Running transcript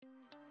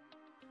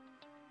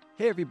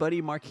Hey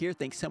everybody, Mark here.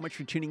 Thanks so much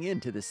for tuning in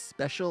to this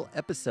special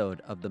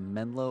episode of the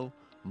Menlo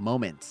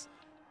Moments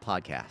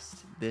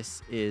podcast.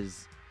 This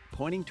is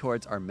pointing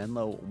towards our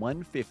Menlo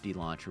 150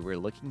 launch, where we're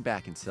looking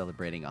back and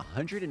celebrating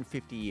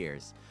 150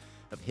 years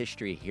of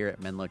history here at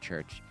Menlo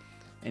Church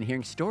and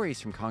hearing stories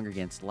from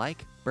congregants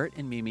like Burt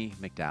and Mimi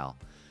McDowell.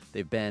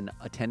 They've been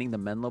attending the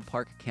Menlo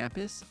Park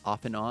campus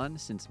off and on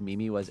since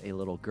Mimi was a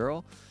little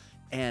girl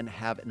and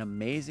have an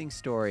amazing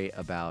story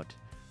about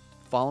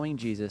following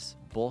Jesus,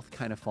 both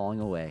kind of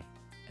falling away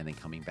and then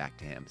coming back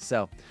to him.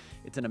 So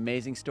it's an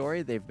amazing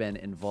story. They've been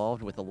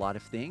involved with a lot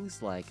of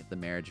things like the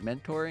marriage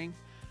mentoring,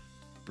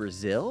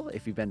 Brazil,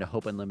 if you've been to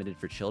Hope Unlimited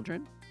for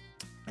Children,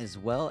 as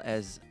well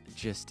as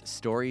just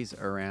stories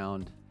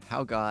around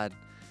how God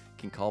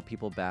can call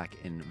people back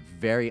in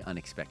very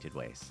unexpected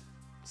ways.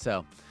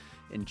 So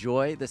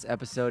enjoy this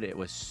episode. It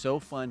was so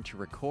fun to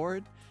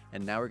record.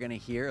 And now we're going to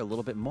hear a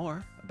little bit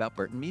more about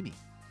Burt and Mimi.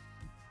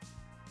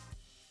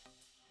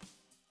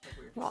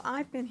 Well,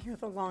 I've been here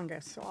the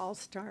longest, so I'll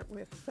start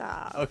with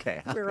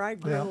where I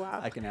grew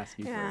up. I can ask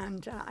you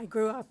and, first. I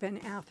grew up in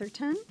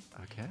Atherton.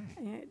 Okay.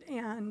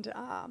 And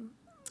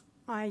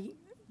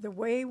the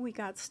way we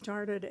got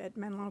started at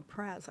Menlo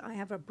Pres, I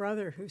have a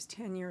brother who's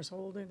 10 years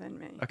older than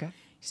me. Okay.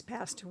 He's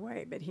passed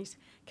away, but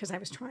because I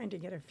was trying to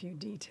get a few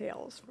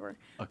details for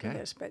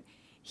this, but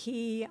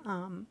he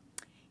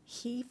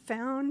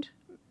found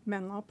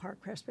Menlo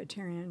Park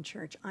Presbyterian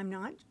Church. I'm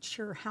not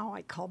sure how.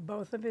 I called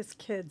both of his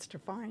kids to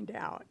find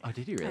out. Oh,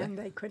 did you really? And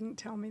they couldn't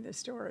tell me the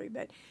story,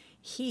 but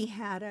he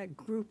had a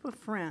group of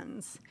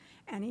friends,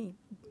 and he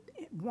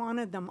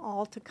wanted them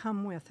all to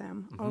come with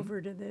him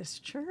over to this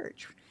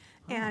church.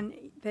 Oh. And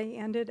they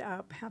ended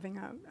up having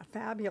a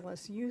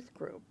fabulous youth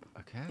group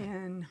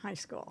in high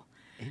school.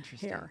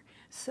 Interesting. Here.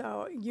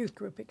 So youth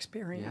group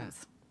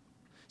experience. Yeah.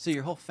 So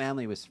your whole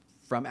family was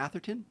from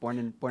Atherton,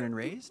 born and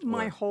raised?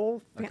 My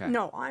whole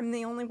No, I'm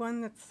the only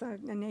one that's a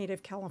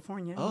native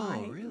Californian.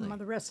 Oh, really?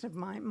 The rest of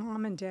my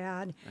mom and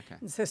dad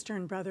and sister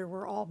and brother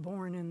were all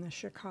born in the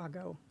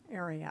Chicago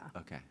area.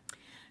 Okay.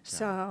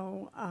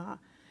 So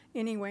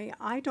anyway,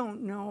 I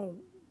don't know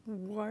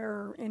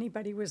where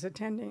anybody was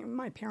attending.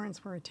 My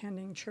parents were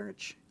attending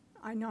church.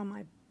 I know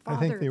my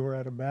father. I think they were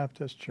at a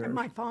Baptist church.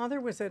 My father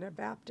was at a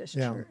Baptist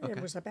church. Okay. It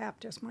was a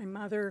Baptist. My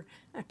mother,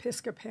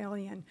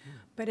 Episcopalian.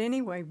 But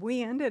anyway,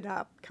 we ended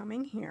up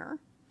coming here.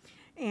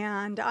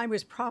 And I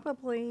was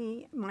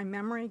my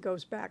memory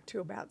goes back to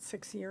about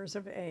 6 years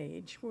of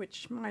age,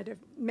 which might have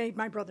made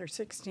my brother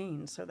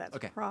 16. So that's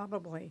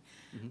probably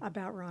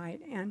about right.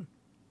 And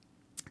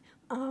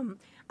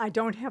I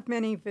don't have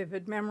many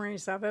vivid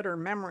memories of it or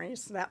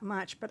memories that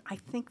much, but I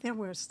think there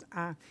was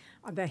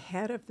the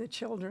head of the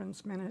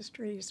children's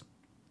ministries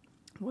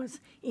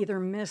was either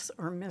Miss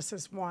or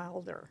Mrs.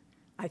 Wilder,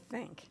 I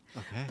think.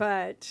 Okay.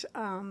 But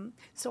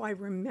so I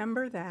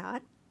remember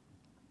that,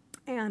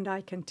 and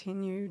I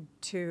continued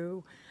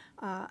to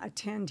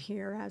attend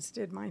here, as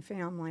did my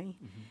family.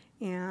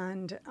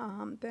 And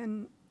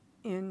then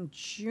in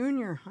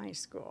junior high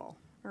school,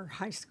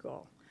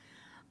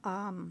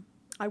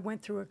 I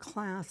went through a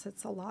class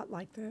that's a lot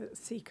like the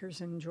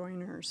Seekers and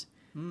Joiners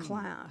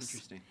class.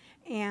 Interesting.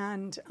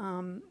 And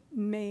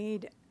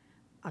made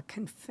a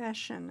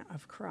confession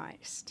of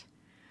Christ.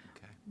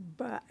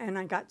 Okay. And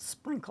I got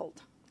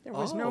sprinkled. There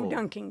was no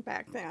dunking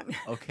back then.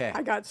 Okay.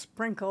 I got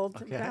sprinkled,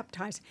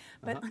 baptized.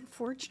 But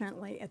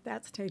unfortunately, at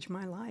that stage of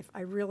my life,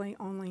 I really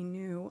only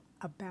knew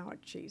about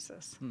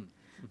Jesus.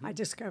 I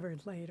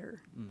discovered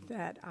later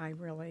that I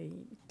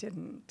really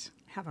didn't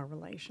have a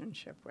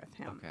relationship with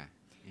him. Okay.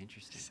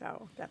 Interesting.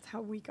 So that's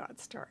how we got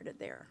started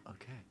there.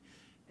 Okay.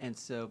 And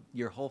so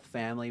your whole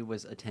family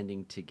was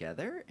attending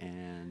together,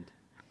 and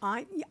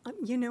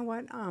you know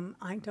what?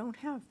 I don't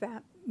have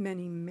that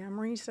many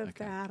memories of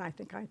that. I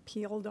think I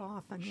peeled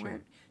off and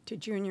went to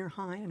junior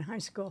high and high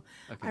school.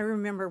 Okay. I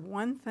remember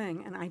one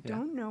thing, and I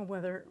don't know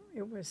whether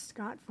it was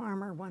Scott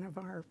Farmer, one of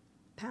our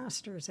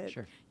pastors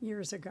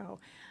years ago,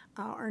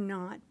 or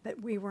not,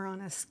 but we were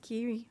on a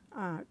ski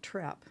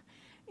trip.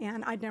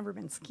 And I'd never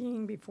been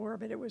skiing before,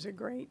 but it was a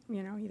great,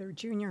 either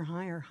junior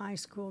high or high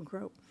school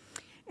group.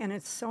 And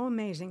it's so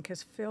amazing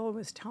because Phil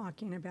was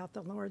talking about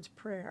the Lord's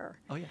Prayer.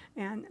 Oh, yeah.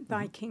 And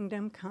thy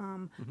kingdom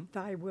come,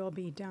 thy will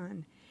be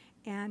done.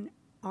 And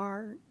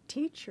our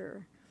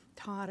teacher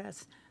taught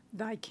us,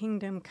 thy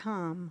kingdom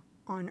come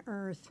on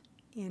earth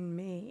in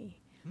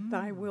me.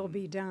 Thy will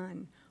be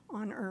done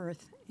on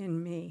earth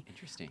in me.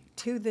 Interesting.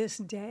 To this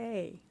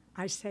day,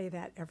 I say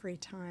that every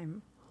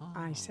time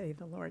I say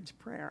the Lord's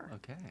Prayer.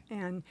 Okay.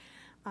 And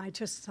I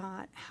just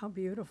thought how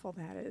beautiful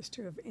that is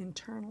to have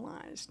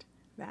internalized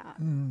that.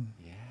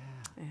 Yeah.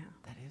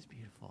 That is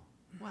beautiful.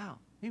 Wow.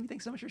 Mimi,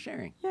 thanks so much for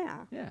sharing.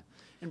 Yeah. Yeah.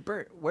 And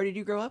Burt, where did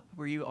you grow up?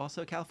 Were you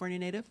also a California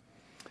native?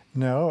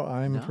 No,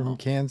 I'm from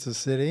Kansas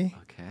City.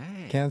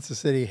 Okay. Kansas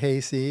City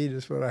hayseed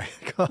is what I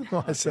call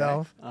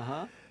myself.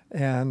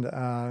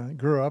 And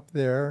grew up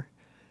there.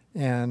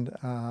 And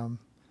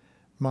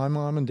my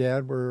mom and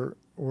dad were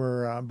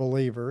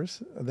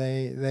believers.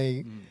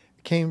 They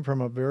came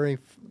from a very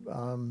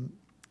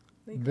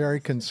very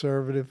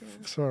conservative,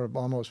 sort of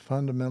almost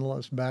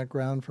fundamentalist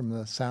background from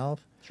the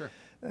South. Sure.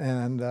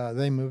 And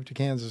they moved to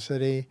Kansas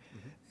City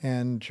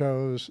and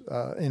chose,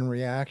 in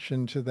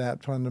reaction to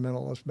that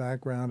fundamentalist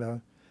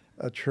background,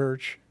 a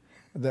church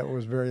that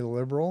was very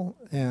liberal.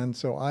 And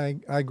so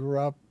I grew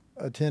up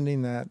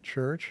attending that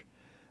church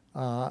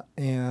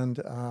and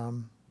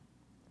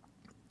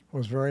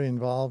was very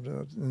involved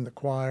in the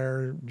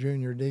choir,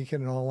 junior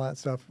deacon, and all that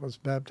stuff. Was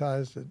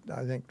baptized at,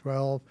 I think,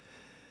 12.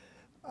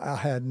 I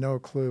had no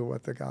clue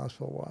what the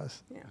gospel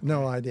was. Yeah.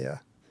 No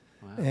idea.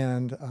 Wow.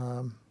 And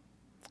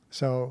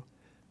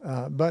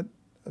but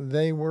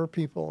they were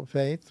people of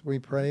faith. We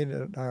prayed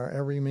at our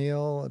every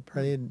meal.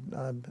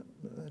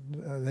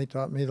 They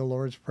taught me the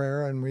Lord's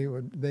Prayer, and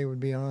they would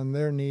be on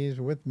their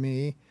knees with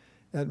me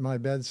at my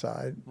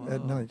bedside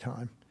at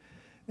nighttime.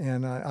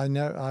 And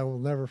I will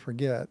never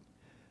forget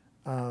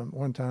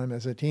one time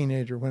as a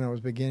teenager when I was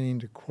beginning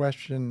to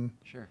question,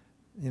 Sure.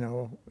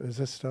 Is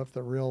this stuff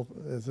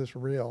is this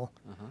real?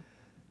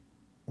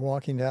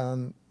 Walking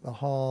down the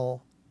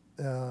hall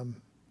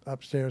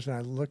upstairs, and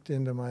I looked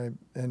into my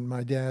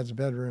dad's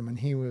bedroom, and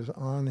he was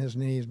on his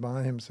knees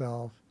by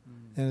himself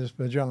in his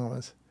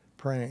pajamas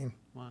praying.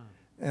 Wow.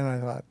 And I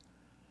thought,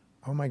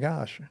 oh my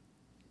gosh,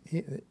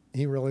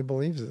 he really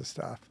believes this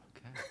stuff.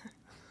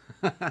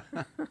 Okay.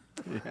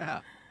 Yeah.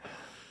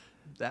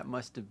 That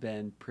must have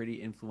been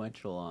pretty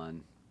influential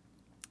on...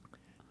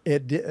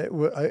 It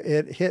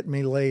hit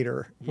me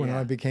later when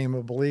I became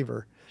a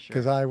believer,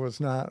 because Sure. I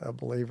was not a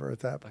believer at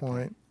that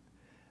point.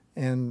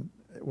 And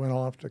when I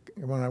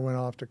went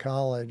off to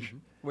college.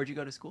 Where'd you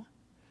go to school?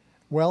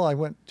 Well, I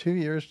went 2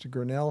 years to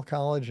Grinnell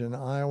College in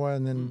Iowa,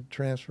 and then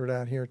transferred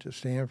out here to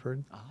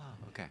Stanford. Ah,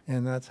 okay.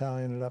 And that's how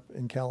I ended up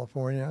in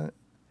California.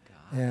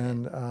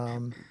 And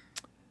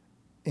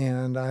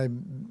I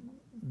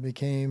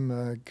became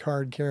a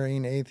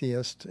card-carrying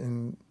atheist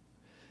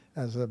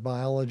as a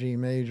biology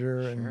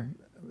major. Sure.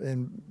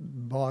 and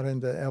bought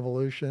into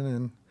evolution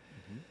and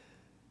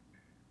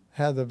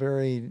had the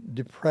very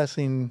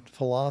depressing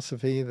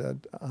philosophy that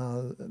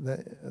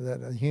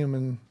a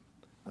human,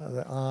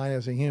 that I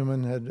as a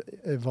human had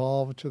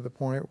evolved to the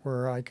point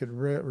where I could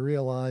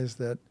realize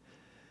that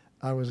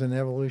I was an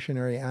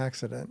evolutionary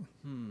accident.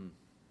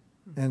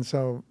 And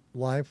so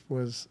life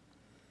was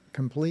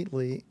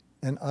completely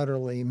and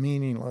utterly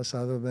meaningless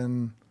other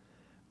than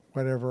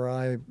whatever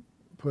I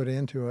put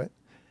into it.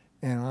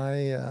 And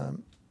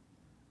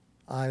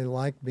I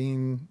like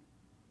being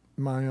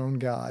my own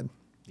God.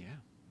 Yeah.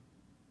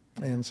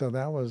 And so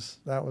that was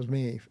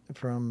me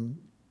from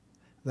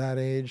that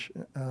age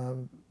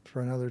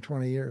for another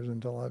 20 years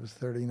until I was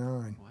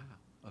 39. Wow.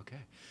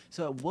 Okay.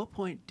 So at what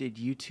point did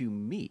you two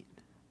meet?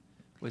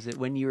 Was it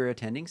when you were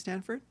attending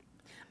Stanford?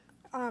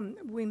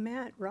 We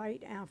met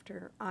right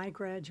after I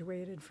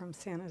graduated from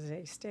San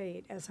Jose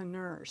State as a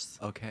nurse.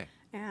 Okay.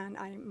 And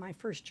my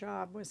first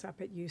job was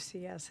up at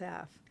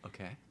UCSF.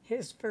 Okay.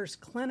 His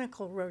first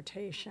clinical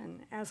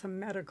rotation as a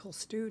medical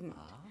student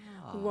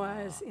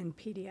was in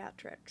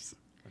pediatrics.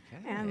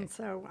 Okay. And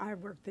so I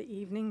worked the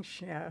evening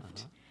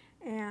shift,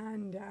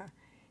 and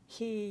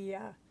he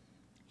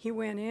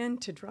went in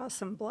to draw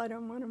some blood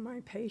on one of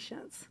my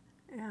patients,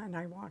 and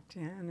I walked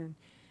in,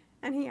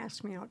 and he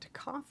asked me out to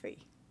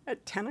coffee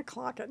at 10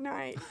 o'clock at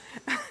night.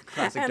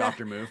 Classic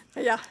doctor move.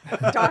 Yeah,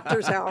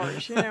 doctor's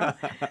hours,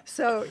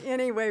 So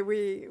anyway,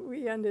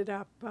 we ended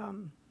up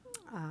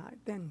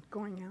then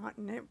going out,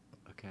 and it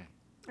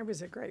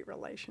was a great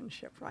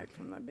relationship right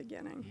from the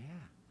beginning. Yeah.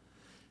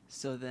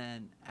 So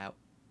then at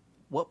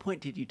what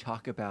point did you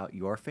talk about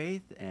your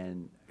faith?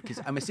 And because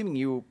I'm assuming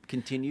you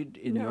continued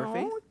in your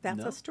faith? No,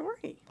 that's a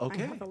story.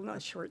 Okay. I have a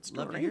short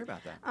story. Love to hear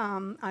about that.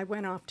 I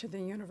went off to the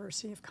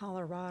University of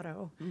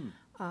Colorado,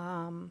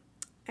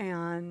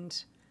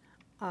 and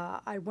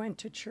I went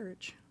to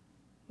church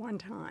one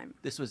time.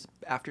 This was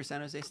after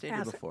San Jose State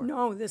or before?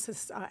 No, this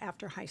is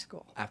after high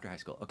school. After high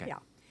school, okay. Yeah,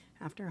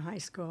 after high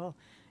school.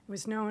 It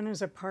was known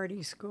as a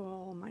party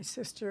school. My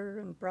sister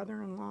and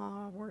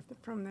brother-in-law were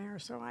from there,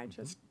 so I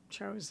just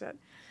chose it.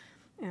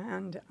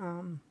 And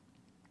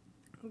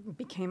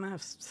became a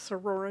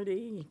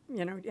sorority,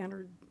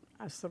 entered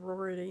a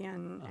sorority,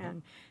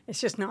 and it's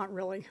just not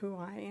really who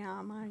I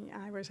am.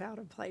 I was out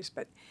of place.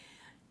 But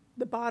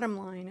the bottom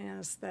line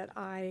is that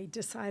I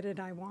decided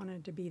I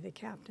wanted to be the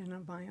captain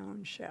of my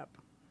own ship.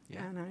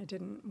 Yeah. And I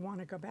didn't want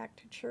to go back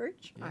to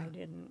church. Yeah. I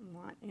didn't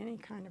want any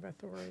kind of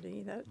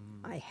authority that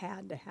I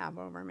had to have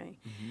over me.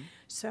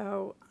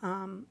 So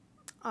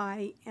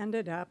I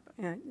ended up,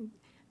 and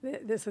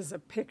this is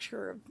a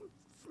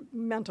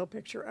mental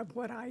picture of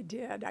what I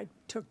did. I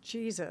took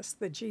Jesus,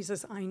 the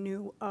Jesus I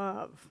knew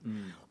of,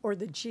 or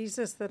the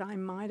Jesus that I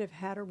might have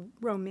had a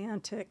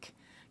romantic,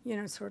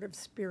 sort of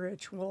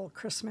spiritual,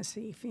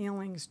 Christmassy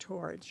feelings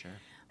towards. Sure.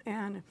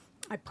 And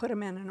I put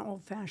them in an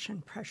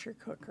old-fashioned pressure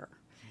cooker.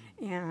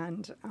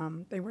 And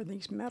they were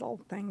these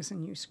metal things,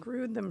 and you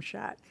screwed them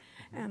shut.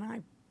 And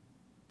I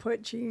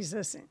put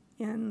Jesus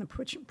in the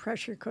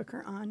pressure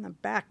cooker on the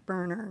back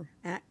burner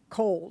at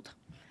cold.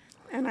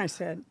 And I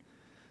said,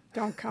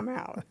 don't come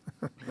out.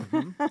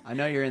 I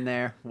know you're in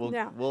there.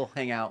 We'll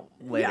hang out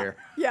later.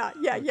 Yeah.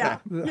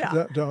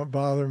 Don't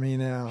bother me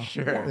now.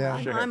 Sure. Yeah.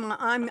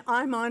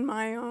 I'm on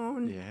my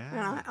own.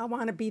 Yeah. And I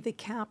want to be the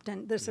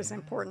captain. This is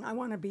important. I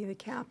want to be the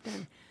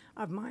captain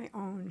of my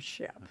own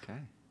ship. Okay.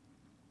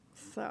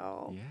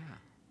 So,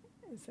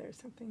 Yeah. is there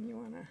something you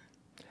want to?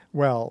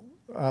 Well,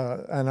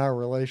 and our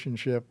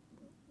relationship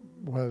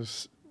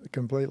was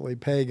completely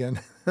pagan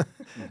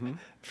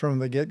from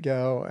the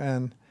get-go,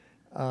 and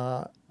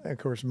of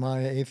course,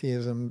 my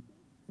atheism,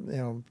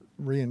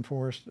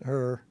 reinforced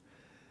her,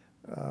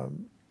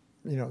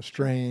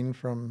 strain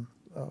from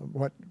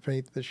what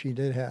faith that she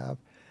did have.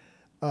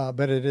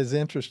 But it is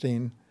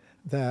interesting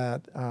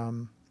that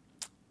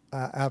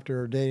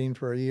after dating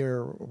for a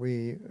year,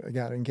 we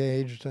got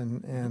engaged,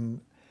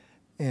 and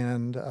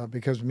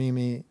because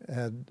Mimi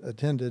had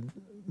attended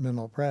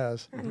Menlo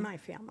Pres, And my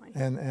family.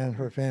 and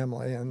her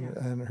family,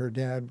 and her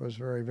dad was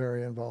very,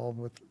 very involved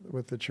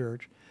with the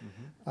church.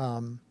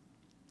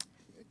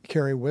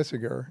 Carrie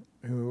Wissiger,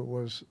 who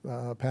was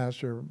a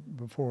pastor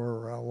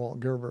before Walt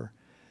Gerber,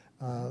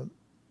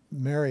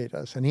 married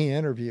us, and he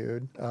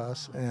interviewed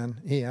us, and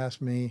he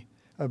asked me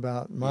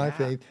about my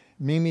faith.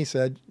 Mimi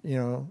said,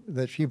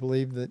 that she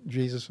believed that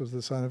Jesus was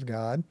the Son of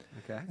God.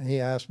 Okay. And he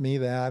asked me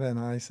that, and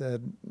I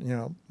said,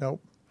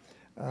 nope,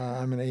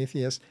 I'm an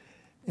atheist.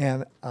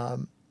 And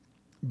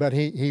but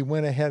he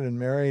went ahead and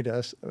married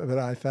us. But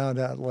I found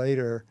out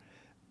later,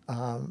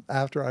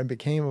 after I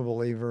became a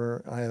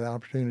believer, I had the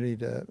opportunity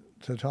to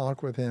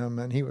talk with him,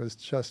 and he was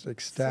just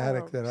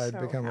ecstatic that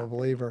I'd become a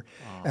believer.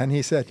 And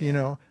he said,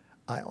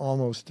 I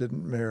almost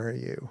didn't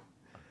marry you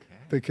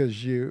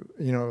because it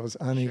was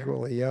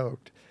unequally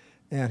yoked.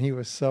 And he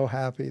was so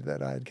happy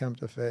that I had come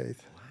to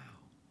faith.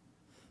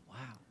 Wow.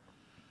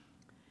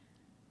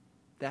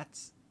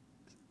 That's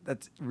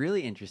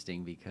really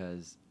interesting,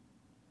 because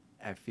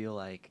I feel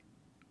like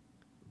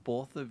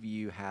both of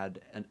you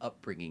had an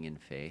upbringing in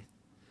faith,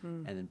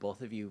 and then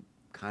both of you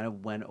kind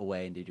of went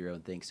away and did your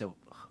own thing. So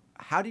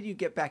how did you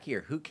get back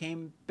here? Who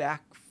came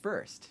back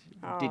first?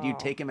 Did you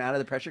take him out of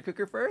the pressure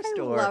cooker first?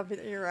 I love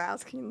that you're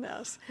asking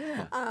this.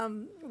 Yeah.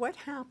 What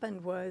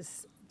happened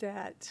was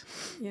that,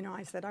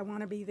 I said, I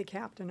want to be the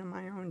captain of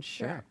my own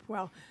ship. Sure.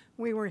 Well,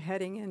 we were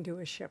heading into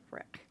a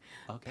shipwreck.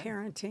 Okay.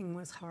 Parenting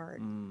was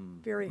hard,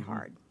 very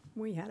hard.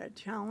 We had a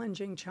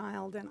challenging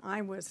child, and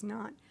I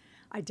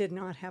did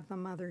not have the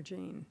mother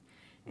gene.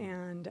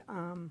 And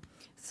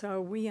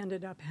so we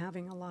ended up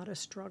having a lot of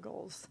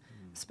struggles,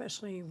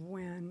 especially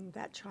when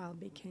that child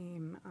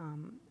became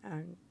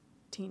a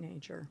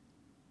teenager.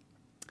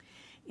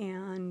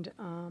 And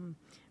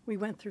we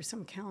went through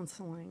some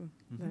counseling.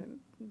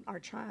 Our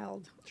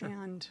child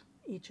and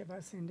each of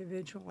us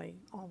individually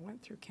all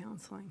went through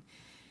counseling.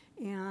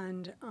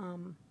 And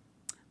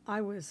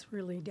I was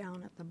really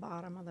down at the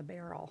bottom of the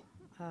barrel.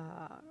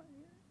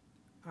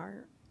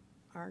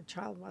 Our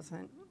child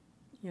wasn't,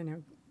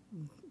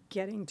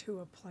 getting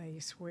to a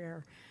place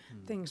where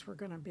things were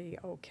going to be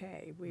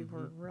okay. We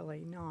were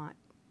really not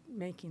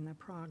making the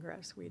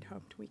progress we'd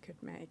hoped we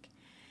could make.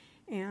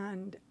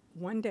 And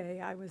one day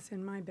I was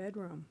in my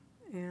bedroom,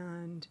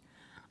 and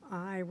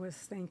I was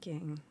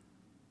thinking,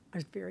 I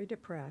was very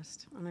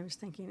depressed, and I was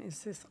thinking,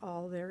 is this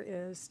all there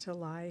is to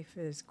life,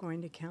 is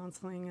going to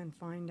counseling and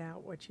find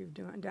out what you've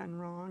done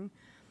wrong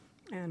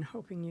and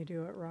hoping you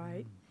do it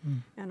right?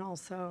 And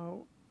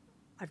also,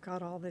 I've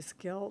got all this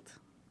guilt.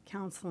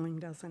 Counseling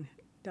doesn't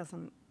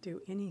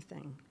do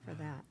anything for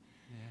that.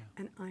 Yeah.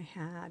 And I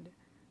had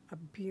a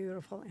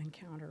beautiful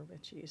encounter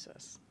with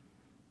Jesus.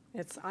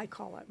 I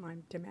call it my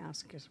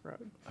Damascus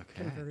Road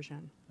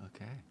conversion.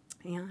 Okay.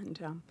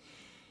 And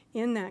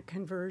in that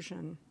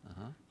conversion,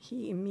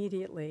 he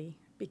immediately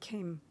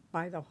became,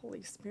 by the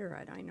Holy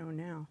Spirit, I know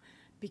now,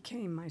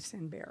 became my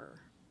sin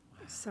bearer.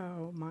 Wow.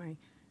 So my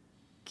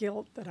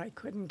guilt that I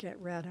couldn't get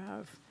rid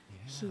of,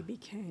 he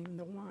became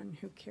the one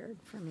who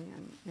cared for me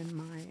in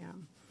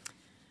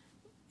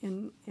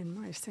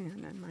my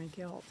sin and my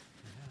guilt.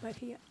 But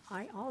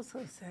I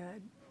also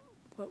said,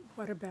 but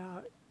what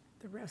about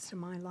the rest of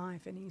my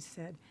life? And he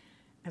said,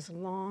 as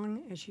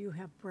long as you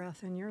have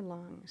breath in your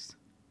lungs,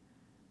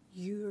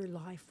 your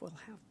life will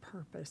have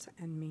purpose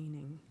and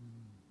meaning,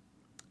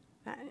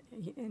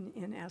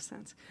 in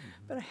essence.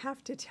 But I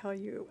have to tell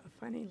you a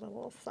funny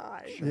little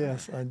aside.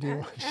 Yes, I do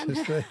want you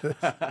to say this.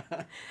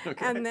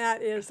 And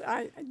that is,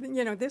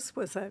 this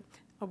was a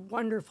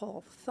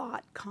wonderful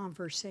thought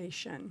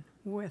conversation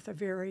with a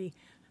very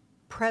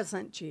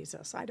present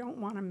Jesus. I don't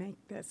want to make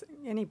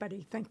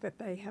anybody think that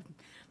they have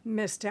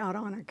missed out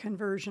on a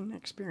conversion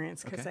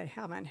experience because they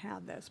haven't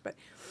had this. But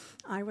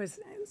I was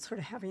sort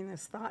of having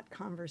this thought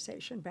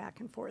conversation back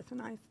and forth,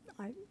 and I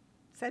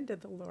said to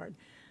the Lord,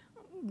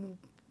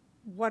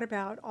 what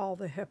about all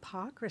the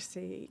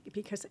hypocrisy?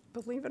 Because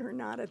believe it or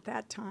not, at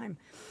that time,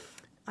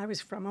 I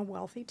was from a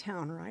wealthy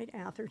town, right?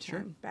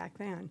 Atherton, back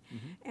then.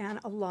 And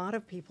a lot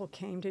of people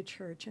came to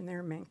church in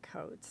their mink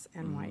coats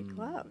and white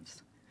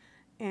gloves.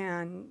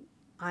 And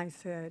I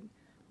said,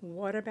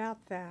 what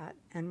about that?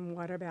 And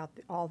what about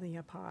all the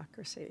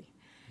hypocrisy?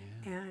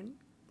 Yeah. And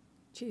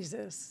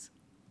Jesus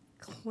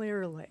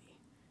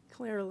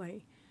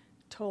clearly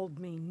told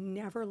me,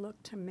 never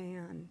look to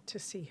man to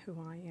see who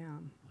I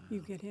am. Wow. You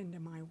get into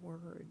my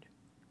word.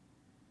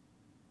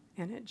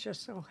 And it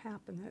just so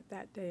happened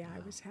that day I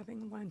was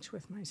having lunch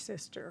with my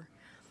sister,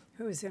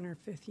 who is in her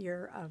 5th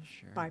year of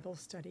Bible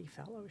study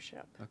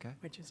fellowship,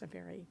 which is a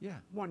very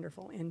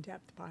wonderful,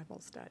 in-depth Bible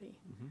study.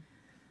 Mm-hmm.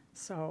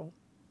 So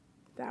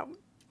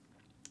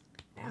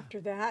after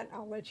that,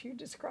 I'll let you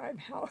describe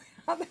how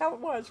that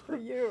was for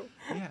you.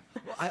 Yeah.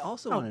 Well, I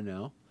also want to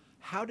know,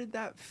 how did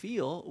that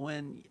feel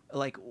when,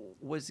 like,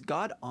 was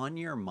God on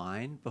your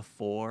mind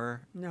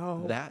before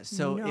that?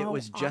 So it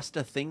was just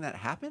a thing that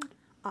happened?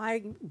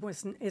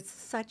 It's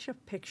such a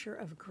picture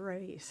of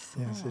grace,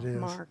 yes, it is.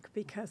 Mark,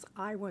 because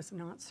I was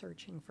not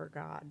searching for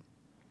God.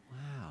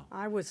 Wow.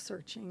 I was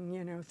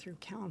searching, through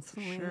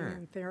counseling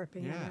and therapy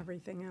and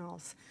everything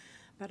else.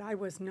 But I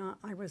was not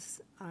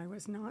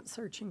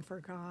searching for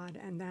God,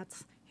 and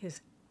that's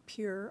his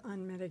pure,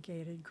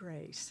 unmitigated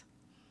grace.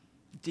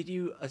 Did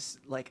you,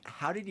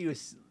 how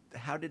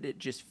did it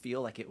just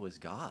feel like it was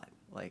God?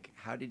 Like,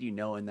 how did you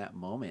know in that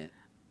moment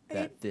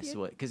that this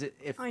was, because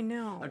I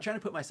know. I'm trying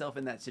to put myself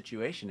in that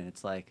situation, and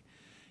it's like,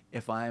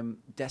 if I'm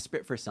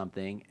desperate for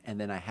something and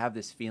then I have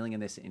this feeling in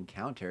this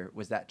encounter,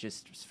 was that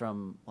just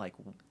from like?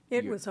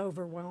 It was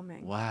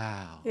overwhelming.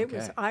 Wow. It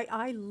was.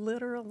 I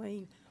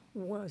literally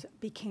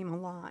became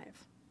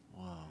alive.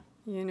 Wow.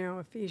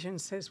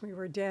 Ephesians says we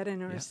were dead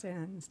in our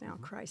sins. Now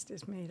Christ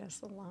has made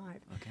us alive.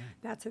 Okay.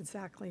 That's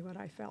exactly what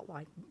I felt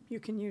like. You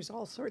can use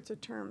all sorts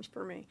of terms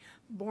for me.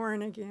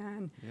 Born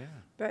again. Yeah.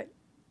 But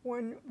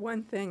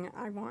one thing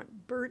I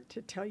want Burt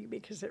to tell you,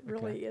 because it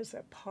really is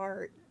a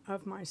part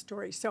of my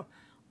story. So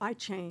I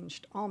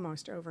changed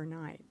almost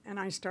overnight, and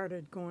I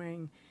started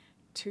going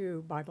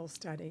to Bible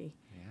study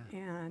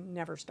and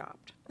never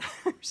stopped.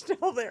 I'm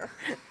still there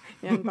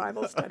in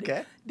Bible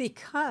study.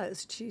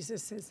 Because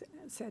Jesus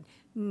said,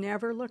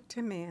 never look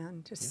to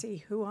man to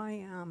see who I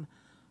am.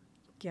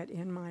 Get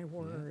in my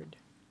word.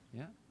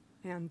 Yeah.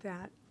 And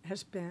that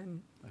has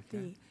been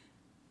the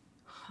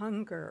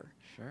hunger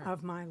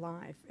of my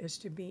life, is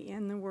to be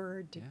in the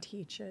word, to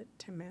teach it,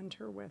 to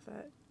mentor with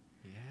it,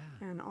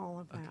 and all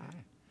of that.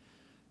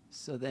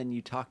 So then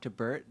you talked to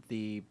Burt,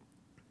 the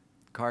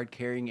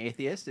card-carrying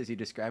atheist, as you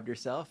described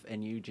yourself,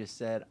 and you just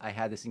said, I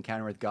had this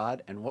encounter with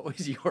God. And what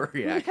was your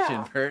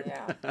reaction, Burt?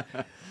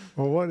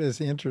 Well, what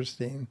is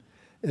interesting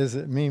is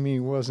that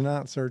Mimi was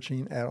not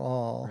searching at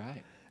all.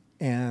 Right.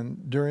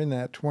 And during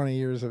that 20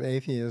 years of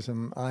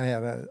atheism, I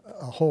had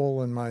a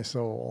hole in my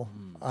soul.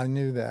 I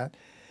knew that.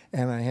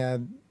 And I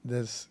had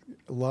this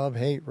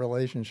love-hate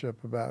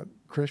relationship about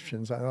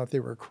Christians. I thought they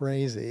were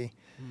crazy,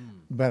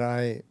 but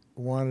I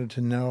wanted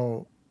to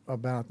know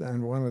about that.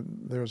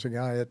 And there was a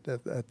guy at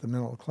the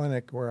mental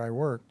clinic where I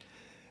worked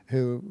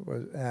who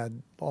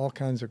had all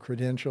kinds of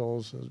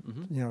credentials,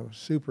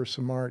 super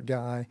smart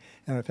guy.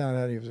 And I found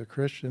out he was a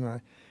Christian.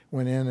 I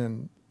went in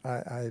and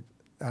I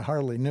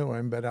hardly knew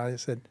him, but I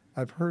said,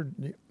 I've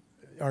heard,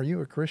 are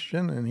you a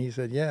Christian? And he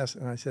said, yes.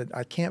 And I said,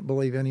 I can't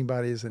believe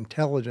anybody as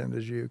intelligent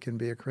as you can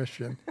be a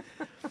Christian.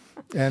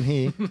 And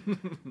he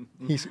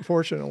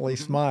fortunately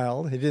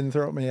smiled. He didn't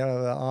throw me out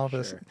of the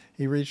office. Sure.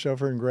 He reached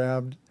over and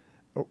grabbed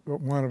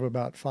one of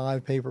about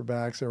 5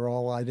 paperbacks. They were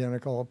all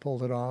identical,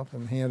 pulled it off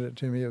and handed it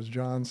to me. It was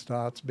John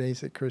Stott's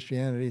Basic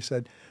Christianity. He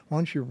said, why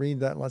don't you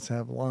read that? Let's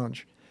have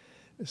lunch.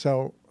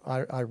 So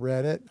I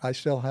read it. I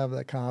still have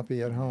that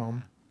copy at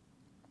home.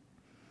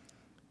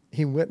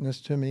 He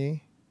witnessed to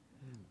me.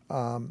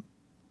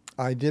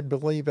 I did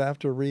believe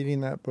after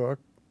reading that book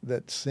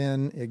that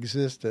sin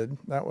existed.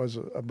 That was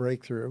a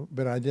breakthrough,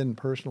 but I didn't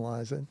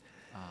personalize it.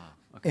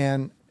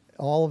 And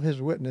all of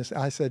his witness,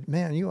 I said,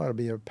 man, you ought to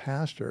be a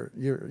pastor.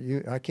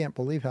 I can't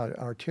believe how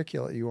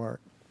articulate you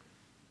are.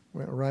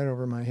 Went right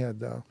over my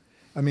head, though.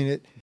 I mean,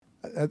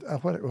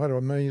 what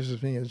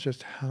amazes me is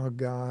just how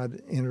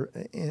God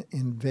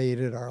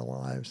invaded our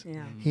lives.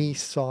 Yeah. He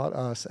sought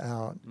us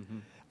out. Mm-hmm.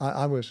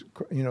 I was,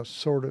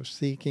 sort of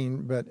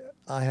seeking, but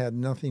I had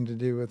nothing to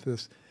do with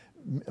this.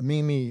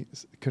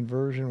 Mimi's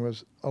conversion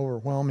was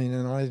overwhelming,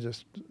 and I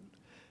just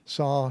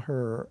saw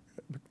her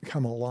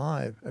come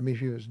alive. I mean,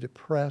 she was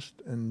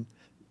depressed and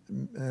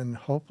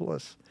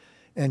hopeless,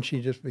 and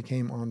she just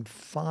became on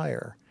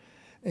fire.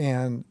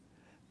 And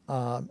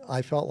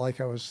I felt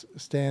like I was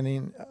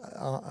standing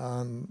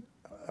on,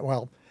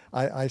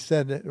 I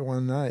said it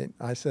one night.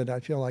 I said, I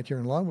feel like you're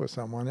in love with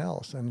someone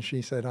else. And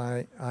she said,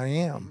 I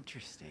am.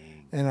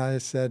 Interesting. And I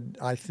said,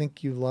 I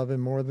think you love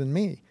him more than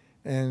me.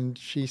 And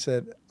she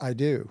said, I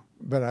do,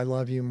 but I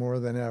love you more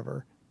than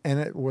ever. And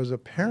it was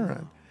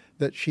apparent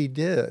that she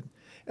did.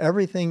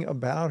 Everything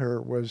about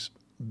her was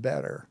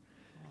better.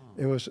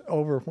 It was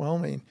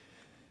overwhelming.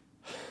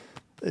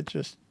 It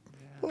was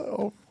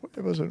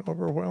an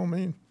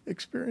overwhelming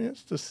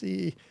experience to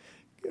see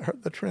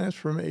the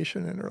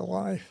transformation in her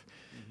life.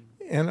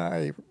 Mm-hmm. And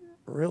I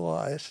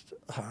realized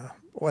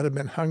what I'd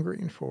been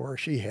hungering for,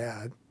 she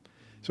had.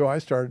 So I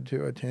started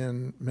to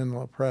attend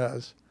Menlo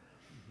Pres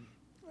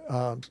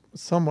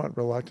somewhat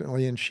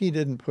reluctantly, and she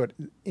didn't put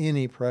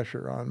any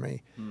pressure on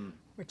me.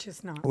 Which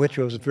is not. Which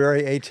was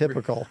very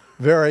atypical.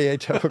 Very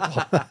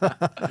atypical.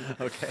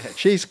 Okay.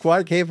 She's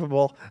quite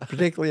capable,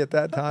 particularly at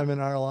that time in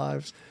our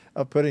lives,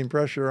 of putting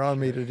pressure on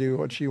me to do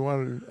what she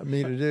wanted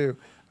me to do.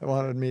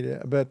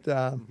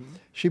 But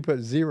she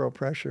put zero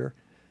pressure,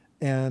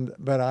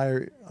 but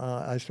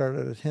I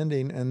started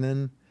attending, and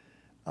then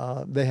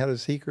they had a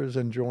Seekers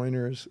and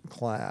Joiners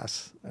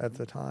class at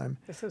the time.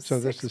 This was so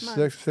six this is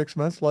months. six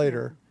months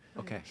later.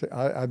 Okay. So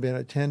I've been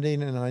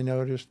attending, and I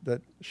noticed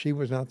that she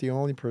was not the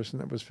only person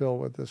that was filled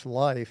with this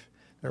life.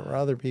 There were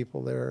other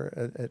people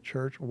there at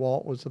church.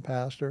 Walt was the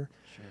pastor.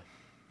 Sure.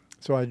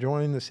 So I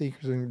joined the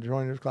Seekers and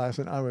Joiners class,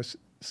 and I was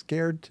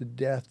scared to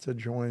death to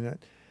join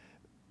it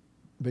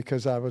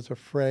because I was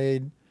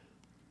afraid.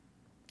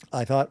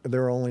 I thought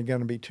there were only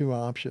going to be two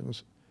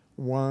options.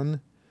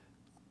 One,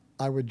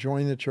 I would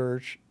join the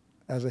church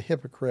as a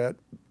hypocrite,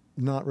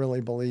 not really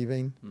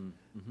believing.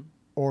 Mm-hmm.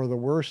 Or the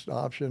worst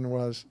option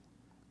was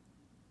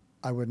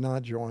I would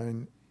not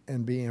join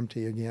and be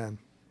empty again.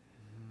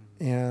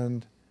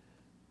 And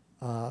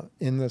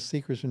in the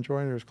Seekers and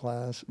Joiners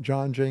class,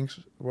 John Jinks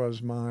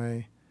was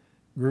my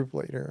group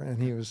leader,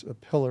 and he was a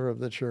pillar of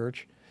the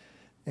church.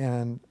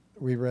 And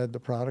we read The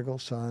Prodigal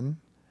Son,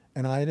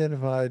 and I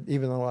identified,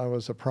 even though I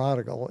was a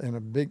prodigal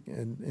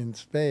in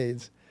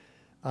spades,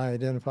 I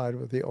identified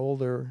with the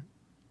older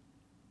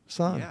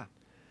son. Yeah.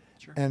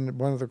 Sure. And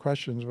one of the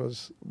questions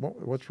was,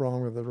 what's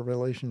wrong with the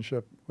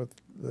relationship with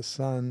the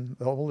son,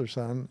 the older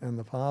son, and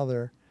the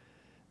father?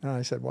 And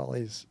I said, well,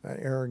 he's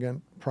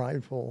arrogant,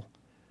 prideful.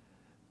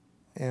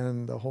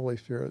 And the Holy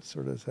Spirit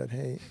sort of said,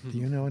 hey, do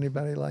you know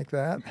anybody like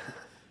that?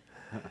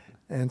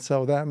 And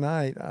so that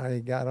night I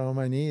got on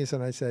my knees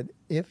and I said,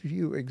 if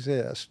you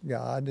exist,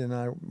 God, and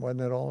I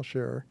wasn't at all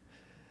sure,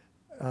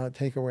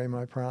 take away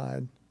my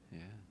pride. Yeah.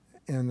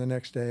 And the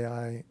next day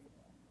I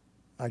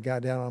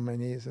got down on my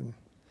knees and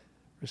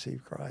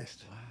received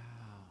Christ. Wow.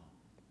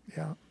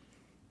 Yeah. Wow.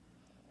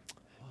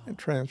 And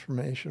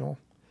transformational.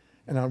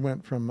 And I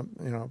went from,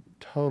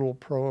 total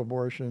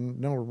pro-abortion,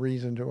 no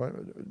reason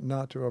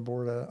not to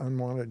abort an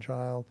unwanted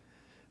child.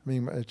 I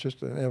mean, it's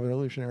just an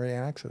evolutionary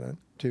accident,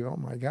 to, oh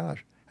my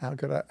gosh, how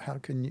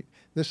can you,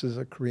 this is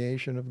a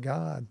creation of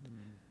God.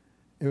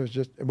 It was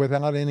just,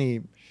 without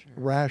any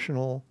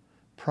rational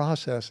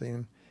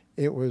processing,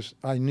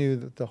 I knew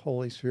that the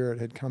Holy Spirit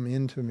had come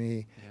into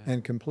me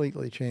and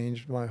completely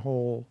changed my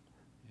whole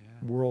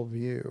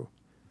worldview.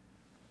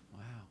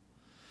 Wow.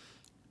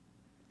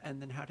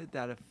 And then how did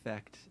that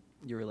affect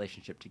your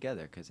relationship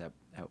together? Because at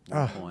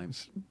one point,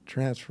 It's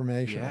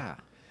transformational. Yeah.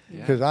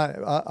 Because I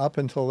up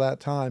until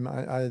that time,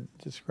 I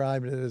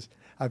described it as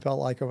I felt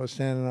like I was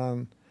standing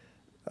on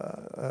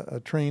a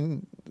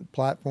train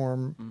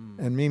platform,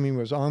 and Mimi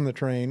was on the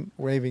train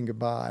waving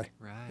goodbye.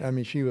 Right. I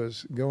mean, she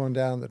was going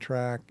down the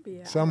track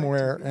Yeah,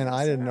 somewhere, and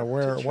I didn't know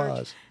where it church.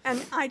 was.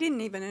 And I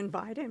didn't even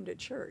invite him to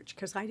church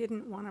because I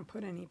didn't want to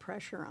put any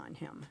pressure on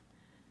him.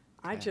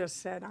 I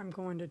just said, I'm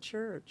going to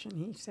church. And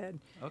he said,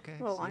 Okay.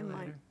 well, see you I might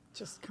later.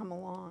 just come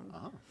along.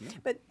 Oh, yeah.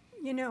 But,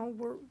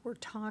 we're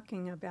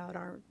talking about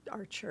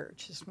our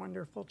church, this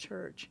wonderful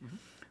church. Mm-hmm.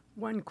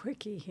 One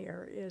quickie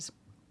here is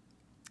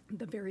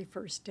the very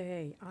first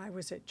day I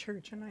was at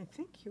church, and I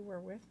think you were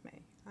with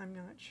me. I'm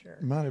not sure.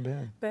 Might have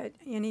been. But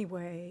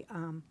anyway,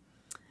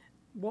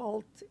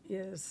 Walt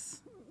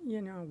is,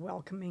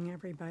 welcoming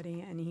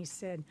everybody, and he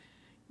said,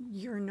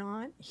 you're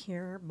not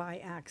here by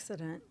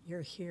accident,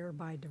 you're here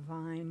by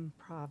divine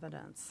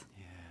providence.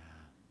 Yeah.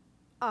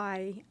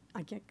 I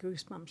get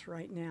goosebumps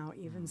right now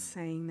even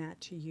saying that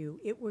to you.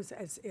 It was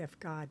as if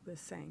God was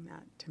saying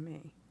that to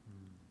me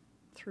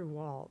through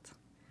Walt.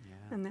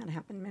 Yeah. And that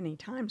happened many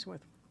times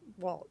with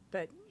Walt,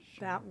 but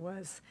that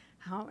was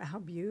how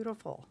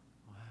beautiful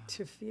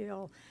to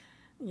feel,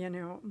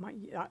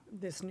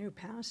 this new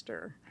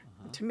pastor,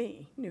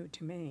 new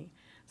to me,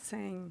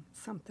 saying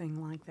something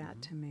like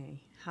that to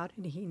me. How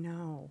did he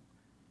know?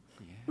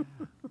 Yeah.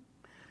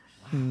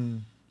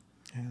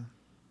 Yeah.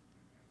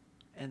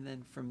 And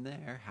then from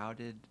there, how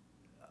do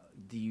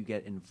you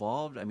get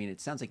involved? I mean, it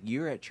sounds like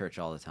you're at church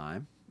all the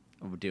time,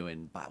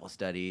 doing Bible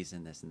studies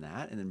and this and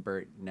that. And then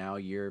Burt, now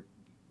you're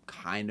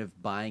kind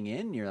of buying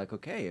in. You're like,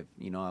 okay,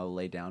 I'll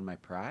lay down my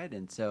pride.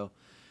 And so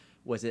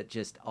was it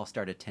just I'll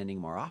start attending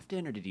more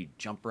often, or did you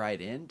jump right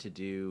in to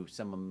do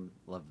some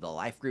of the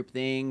life group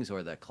things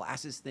or the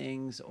classes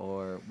things,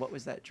 or what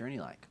was that journey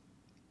like?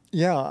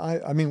 Yeah,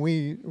 I mean,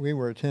 we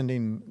were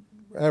attending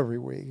every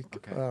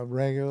week,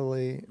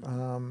 regularly,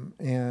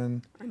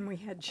 and we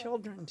had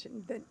children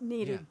that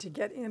needed to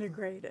get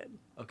integrated.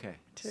 Okay,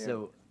 too.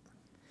 So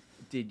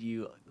did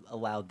you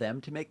allow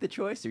them to make the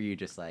choice, or you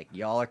just like,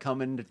 y'all are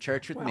coming to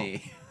church with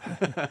me?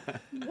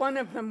 One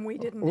of them we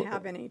didn't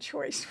have any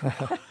choice.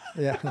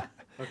 yeah.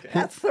 Okay.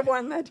 That's the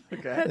one that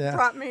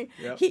brought me.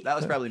 Yep, that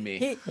was probably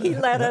me. He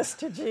led us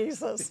to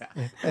Jesus.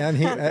 And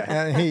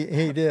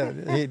he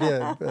did,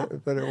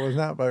 but it was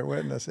not by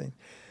witnessing.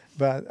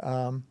 But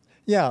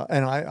Yeah,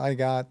 and I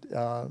got,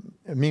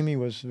 Mimi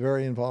was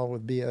very involved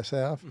with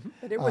BSF.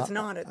 But it was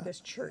not at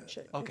this church.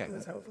 It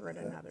was over at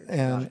another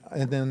church.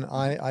 And then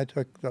I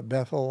took the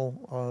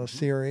Bethel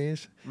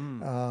series,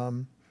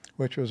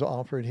 which was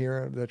offered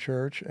here at the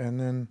church, and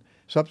then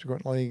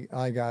subsequently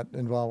I got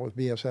involved with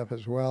BSF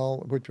as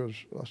well, which was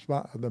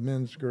the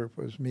men's group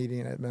was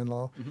meeting at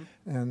Menlo,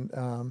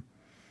 and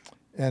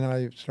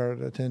I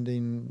started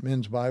attending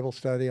men's Bible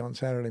study on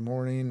Saturday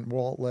morning.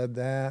 Walt led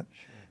that.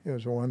 It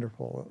was a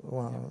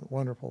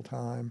wonderful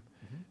time.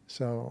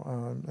 So,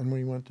 and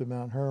we went to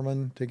Mount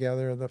Hermon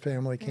together, the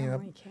family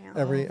camp.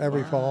 Every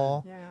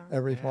fall.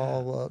 Every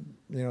fall,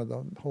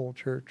 the whole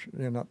church,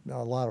 not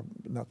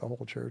the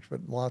whole church, but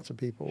lots of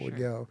people would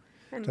go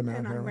to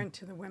Mount Hermon. And I went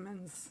to the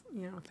women's,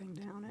 thing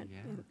down at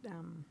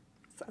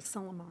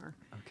Sillamar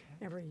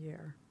every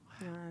year.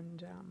 Wow.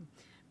 And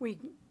we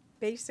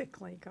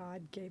basically,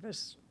 God gave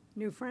us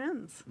new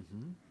friends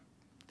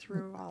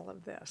through all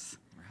of this.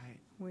 Right.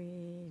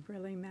 We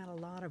really met a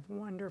lot of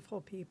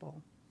wonderful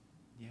people.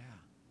 Yeah.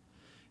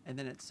 And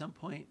then at some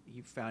point,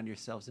 you found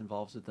yourselves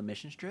involved with the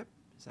mission trip.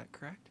 Is that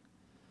correct?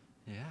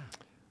 Yeah.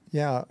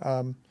 Yeah.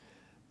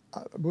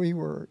 We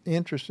were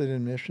interested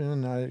in mission,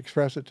 and I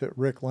expressed it to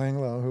Rick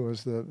Langlow, who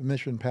was the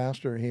mission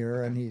pastor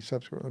here, and he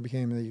subsequently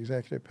became the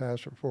executive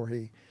pastor before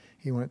he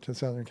went to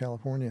Southern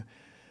California.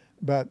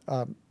 But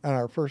and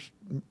our first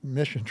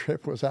mission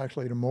trip was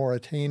actually to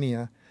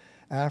Mauritania,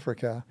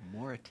 Africa.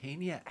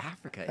 Mauritania,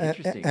 Africa.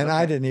 Interesting. And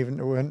I didn't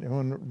even,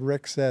 when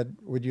Rick said,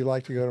 would you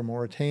like to go to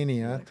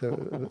Mauritania?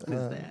 What is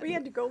that? We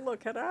had to go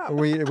look it up.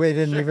 We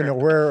didn't even know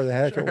where the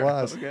heck it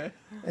was. Okay.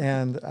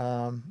 And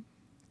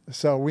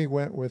so we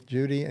went with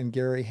Judy and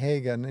Gary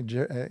Hagan.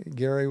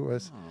 Gary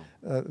was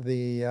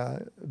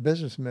the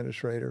business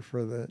administrator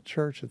for the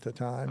church at the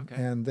time,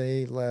 and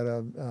they led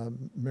a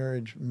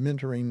marriage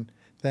mentoring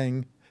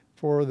thing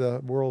for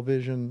the World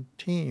Vision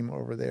team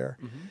over there.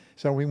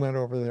 So we went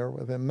over there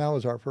with them. That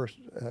was our first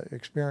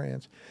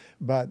experience.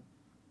 But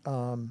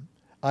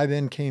I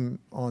then came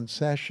on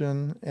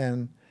session,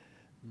 and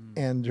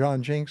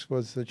John Jinks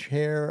was the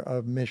chair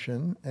of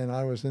mission, and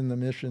I was in the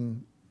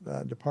mission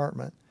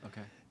department.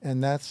 Okay.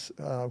 And that's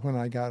when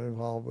I got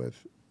involved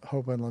with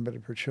Hope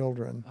Unlimited for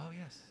Children. Oh,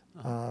 yes.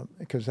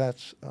 Because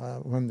that's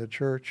when the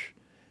church,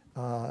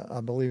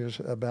 I believe it was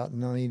about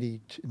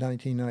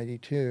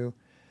 1992,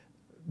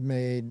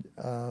 made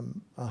a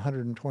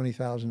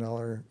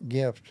 $120,000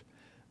 gift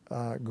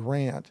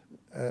grant,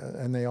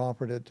 and they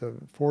offered it to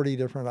 40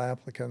 different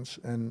applicants,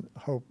 and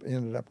Hope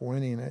ended up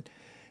winning it.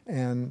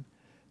 And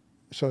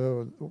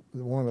so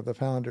one of the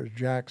founders,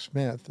 Jack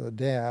Smith, the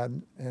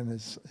dad, and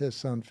his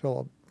son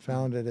Philip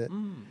founded it,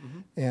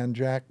 and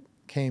Jack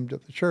came to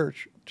the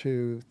church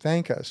to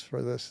thank us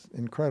for this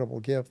incredible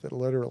gift that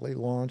literally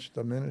launched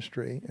the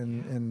ministry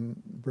in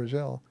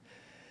Brazil.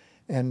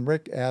 And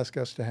Rick asked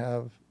us to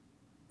have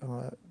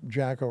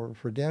Jack over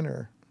for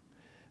dinner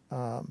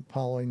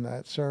following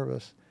that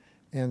service.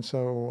 And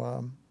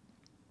so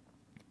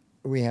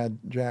we had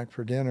Jack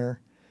for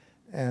dinner,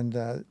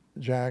 and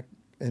Jack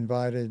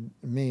invited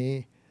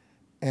me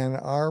and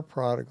our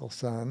prodigal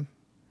son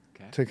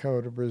to go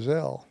to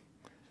Brazil.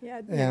 He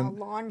had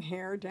long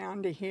hair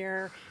down to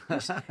here.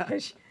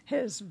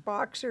 His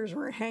boxers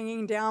were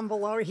hanging down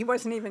below. He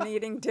wasn't even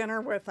eating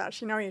dinner with us.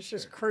 He's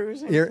just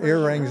cruising.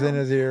 Earrings in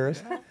his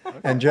ears.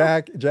 And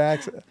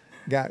Jack's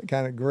got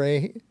kind of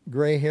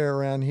gray hair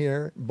around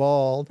here,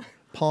 bald,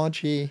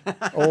 paunchy,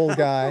 old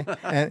guy,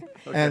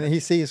 and he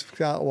sees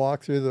Scott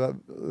walk through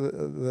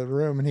the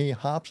room, and he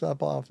hops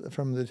up off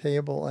from the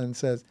table and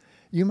says,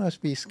 "You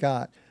must be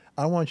Scott.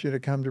 I want you to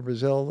come to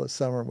Brazil this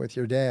summer with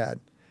your dad."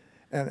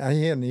 And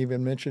he hadn't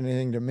even mentioned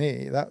anything to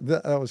me.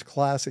 That was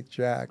classic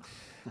Jack.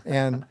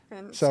 And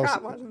so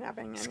Scott wasn't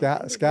having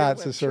anything Scott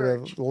just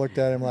sort church. of looked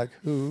at him like,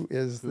 who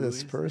is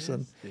this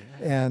person? This?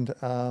 Yeah. And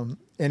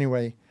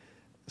anyway,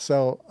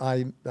 so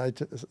I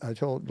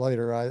told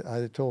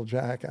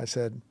Jack, I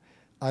said,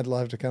 I'd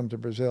love to come to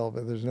Brazil,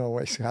 but there's no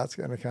way Scott's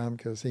going to come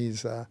because he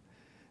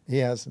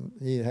hasn't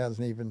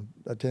even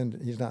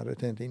attended. He's not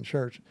attending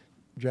church.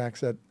 Jack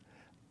said,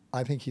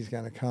 I think he's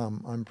going to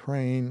come. I'm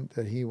praying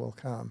that he will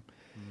come.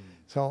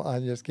 So I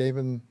just gave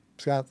him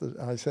Scott.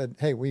 I said,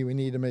 hey, we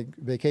need to make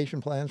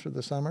vacation plans for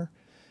the summer.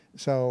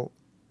 So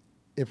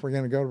if we're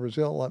going to go to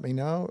Brazil, let me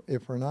know.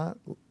 If we're not,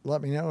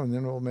 let me know, and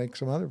then we'll make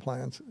some other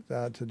plans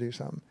to do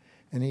something.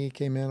 And he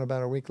came in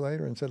about a week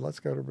later and said, let's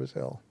go to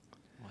Brazil.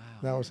 Wow.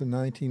 That was in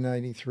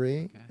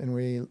 1993, and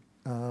we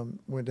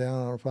went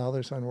down on a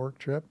father-son work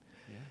trip.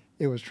 Yeah.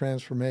 It was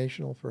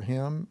transformational for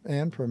him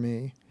and for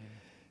me. Yeah.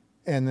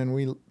 And then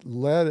we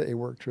led a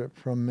work trip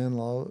from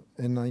Menlo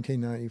in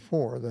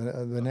 1994,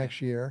 the next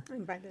year.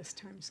 And by this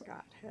time,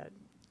 Scott had,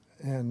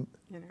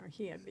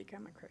 he had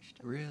become a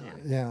Christian. Really?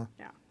 Yeah.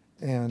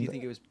 And do you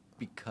think it was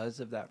because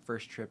of that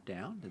first trip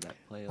down? Did that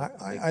play a big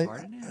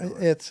part in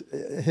it? It's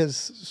his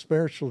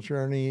spiritual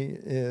journey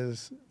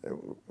is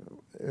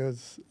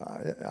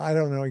I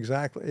don't know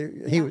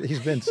exactly. He's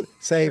been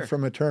saved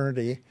from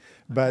eternity,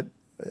 but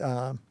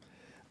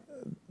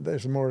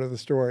there's more to the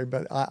story,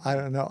 but I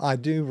don't know. I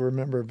do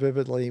remember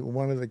vividly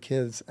one of the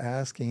kids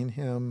asking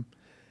him,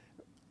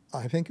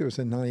 I think it was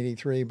in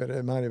 93, but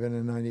it might have been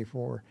in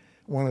 94,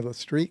 one of the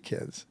street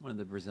kids. One of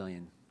the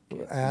Brazilian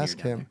kids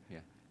asked him,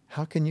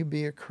 how can you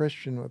be a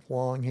Christian with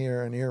long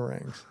hair and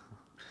earrings?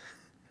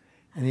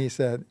 And he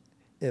said,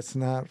 it's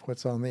not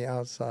what's on the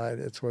outside,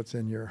 it's what's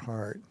in your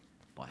heart.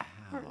 Wow.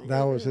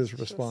 That was his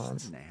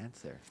response. An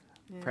answer.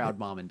 Yeah. Proud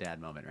mom and dad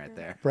moment right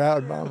there.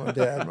 Proud mom and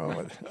dad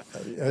moment.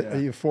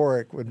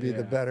 Euphoric would be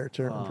the better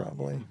term,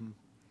 probably. Mm-hmm.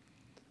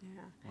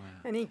 Yeah. Wow.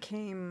 And he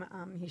came,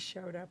 he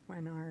showed up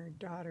when our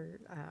daughter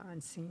on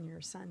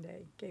senior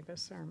Sunday gave a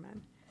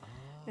sermon. Oh.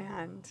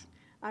 And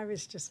I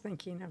was just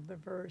thinking of the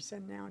verse,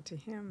 and now to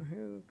him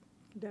who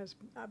does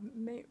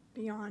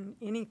beyond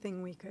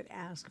anything we could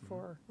ask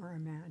for or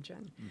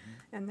imagine.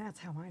 Mm-hmm. And that's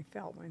how I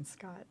felt when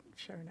Scott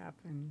showed up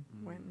and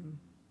went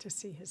to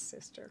see his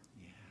sister.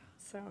 Yeah.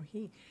 So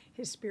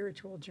his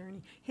spiritual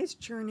journey, his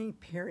journey,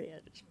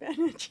 period, has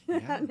been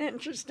an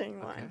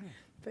interesting one.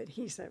 But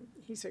he's a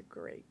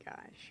great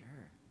guy.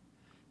 Sure.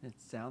 It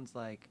sounds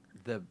like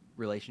the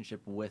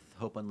relationship with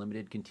Hope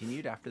Unlimited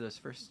continued after those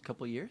first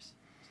couple of years.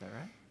 Is that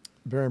right?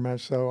 Very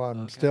much so.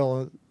 I'm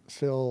still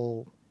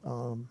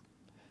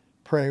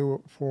pray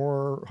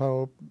for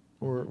Hope,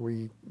 or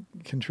we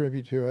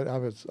contribute to it. I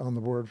was on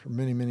the board for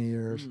many, many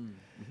years,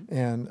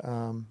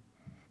 and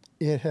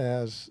it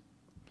has.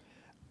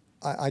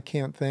 I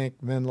can't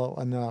thank Menlo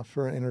enough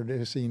for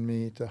introducing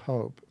me to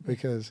Hope,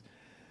 because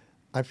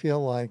I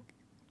feel like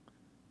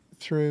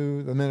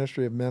through the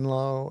ministry of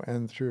Menlo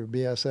and through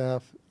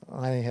BSF,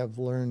 I have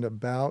learned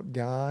about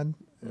God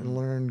and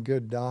learned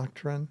good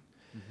doctrine.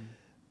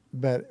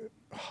 But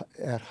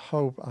at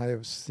Hope, I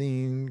have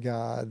seen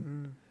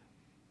God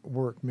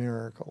work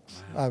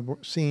miracles. Wow.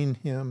 I've seen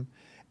him,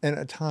 and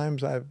at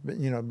times I've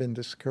been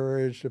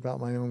discouraged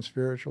about my own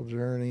spiritual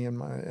journey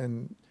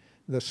and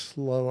the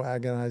slow,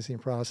 agonizing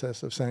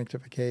process of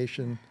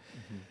sanctification.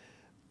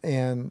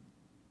 And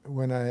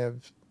when I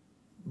have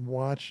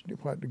watched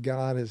what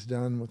God has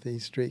done with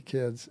these street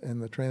kids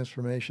and the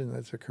transformation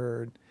that's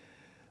occurred,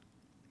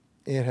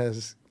 it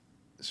has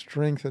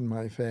strengthened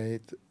my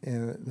faith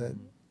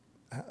in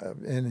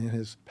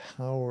his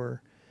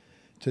power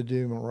to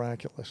do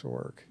miraculous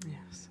work.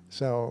 Yes.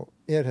 So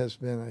it has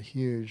been a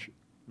huge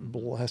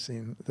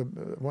blessing,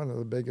 one of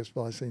the biggest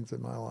blessings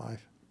in my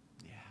life.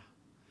 Yeah.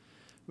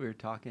 We were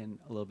talking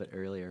a little bit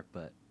earlier,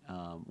 but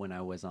when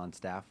I was on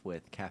staff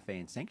with Cafe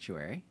and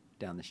Sanctuary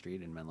down the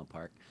street in Menlo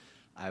Park,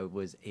 I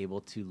was able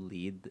to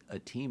lead a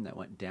team that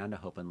went down to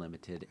Hope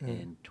Unlimited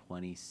in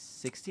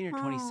 2016 or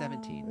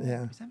 2017. Yeah.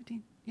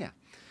 2017? Yeah.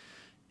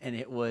 And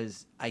it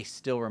was, I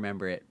still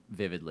remember it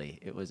vividly.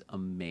 It was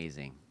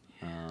amazing.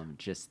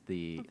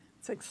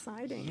 It's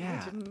exciting.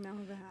 Yeah, I didn't know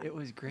that. It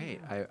was great.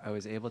 Yeah. I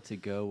was able to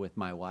go with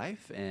my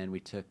wife, and we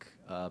took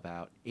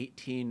about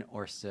 18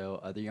 or so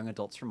other young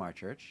adults from our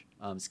church.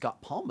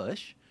 Scott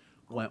Palmbush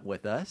went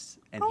with us,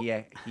 and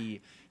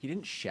he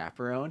didn't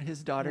chaperone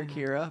his daughter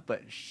Kira,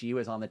 but she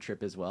was on the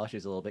trip as well. She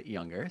was a little bit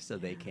younger, so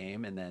they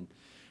came, and then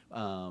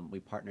we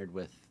partnered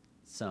with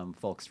some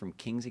folks from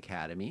King's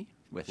Academy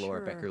with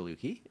Laura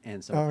Becker-Lukey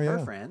and some of her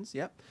friends.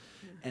 Yep.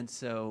 Yeah. And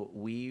so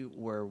we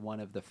were one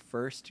of the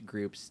first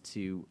groups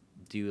to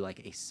do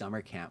like a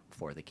summer camp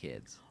for the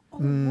kids. Oh,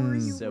 were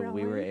you So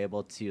really? We were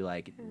able to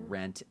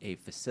rent a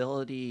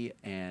facility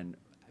and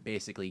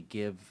basically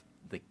give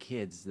the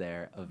kids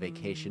there a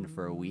vacation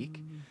for a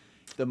week.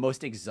 The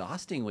most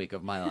exhausting week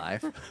of my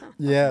life.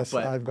 Yes,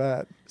 I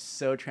bet.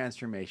 So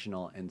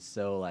transformational, and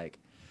so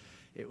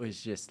it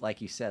was just like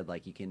you said,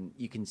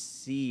 you can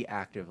see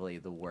actively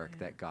the work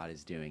that God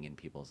is doing in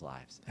people's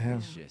lives. Yeah.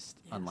 It's just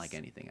unlike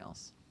anything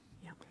else.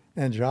 Yeah.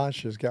 And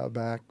Josh just got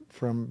back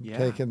from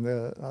taking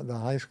the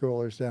high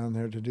schoolers down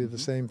there to do the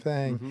same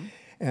thing,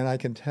 and I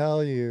can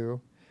tell you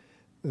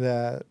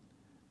that,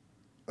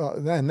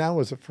 and that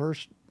was the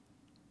first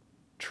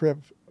trip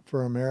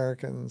for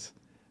Americans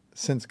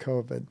since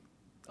COVID.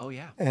 Oh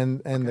yeah.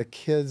 And the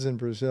kids in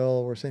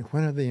Brazil were saying,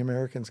 when are the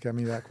Americans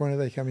coming back? When are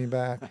they coming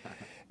back?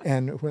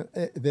 And when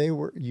they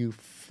were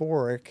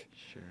euphoric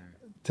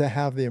to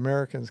have the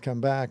Americans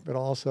come back, but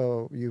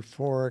also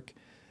euphoric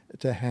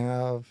to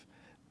have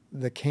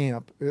the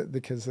camp,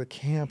 because the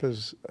camp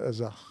is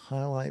a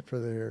highlight for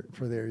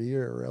their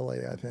year,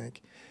 really, I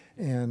think.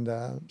 And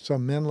so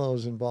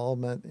Menlo's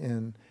involvement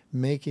in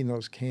making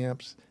those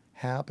camps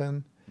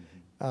happen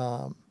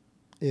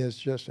is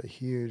just a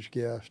huge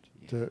gift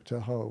to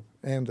Hope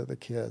and to the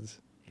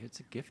kids. It's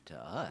a gift to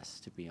us,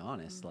 to be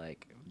honest.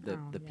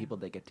 The people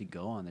that get to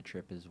go on the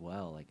trip as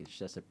well. It's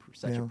just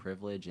such a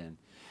privilege, and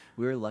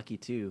we were lucky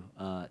too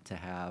to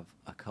have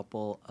a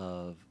couple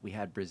of. We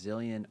had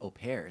Brazilian au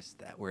pairs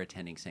that were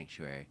attending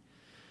Sanctuary,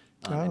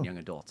 and young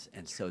adults,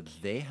 and so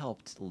they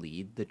helped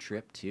lead the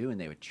trip too, and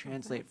they would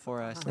translate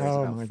for us. There was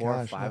about 4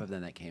 or 5 of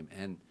them that came,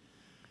 and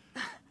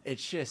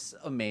it's just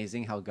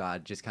amazing how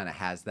God just kind of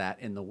has that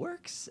in the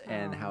works,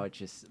 and how it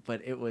just.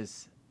 But it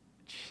was.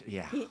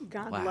 Yeah.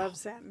 God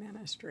loves that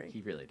ministry.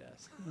 He really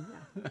does.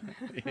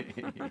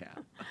 Yeah.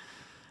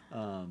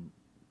 Yeah.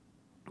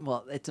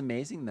 Well, it's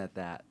amazing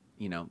that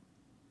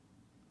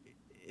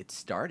it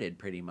started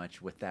pretty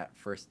much with that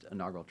first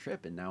inaugural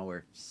trip, and now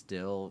we're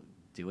still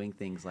doing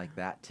things like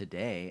that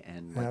today.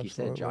 And like you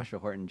said, Joshua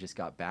Horton just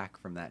got back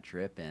from that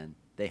trip, and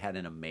they had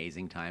an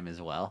amazing time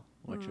as well,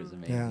 which was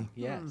amazing.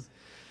 Yeah. Yes.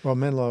 Well,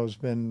 Menlo's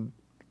been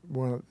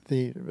one of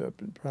the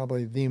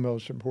probably the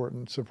most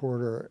important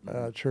supporter,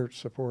 church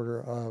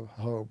supporter of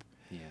hope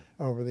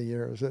over the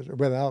years.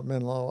 Without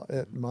Menlo,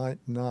 it might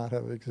not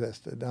have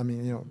existed. I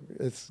mean,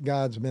 it's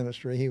God's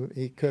ministry.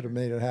 He could have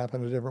made it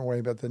happen a different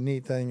way, but the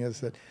neat thing is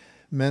that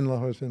Menlo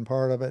has been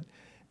part of it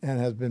and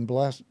has been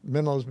blessed.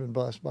 Menlo's been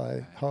blessed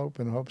by Hope,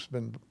 and Hope's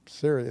been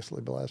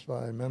seriously blessed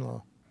by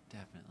Menlo.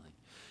 Definitely.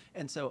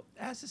 And so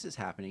as this is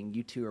happening,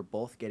 you two are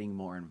both getting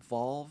more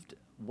involved.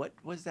 What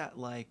was that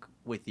like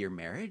with your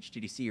marriage?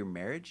 Did you see your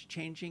marriage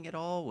changing at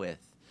all with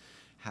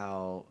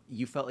how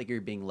you felt like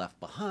you're being left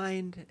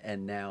behind,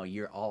 and now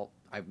you're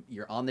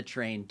on the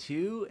train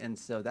too? And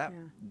so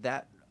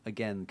that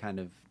again, kind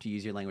of, to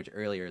use your language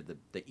earlier,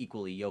 the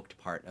equally yoked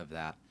part of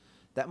that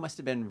must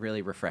have been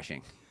really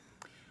refreshing.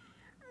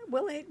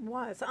 Well, it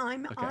was.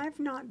 I've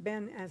not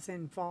been as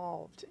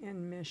involved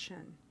in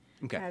mission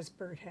as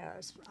Burt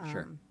has.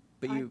 Sure.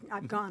 But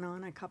I've gone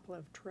on a couple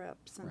of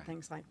trips and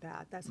things like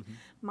that. That's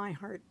my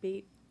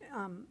heartbeat,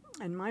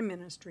 and my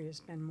ministry has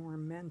been more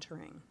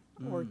mentoring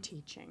or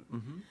teaching.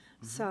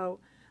 So,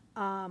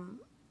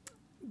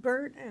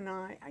 Burt and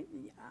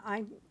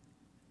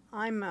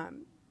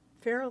I'm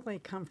fairly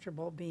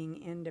comfortable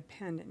being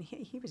independent.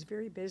 He was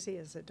very busy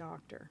as a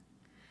doctor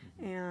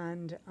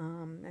and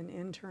an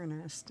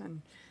internist,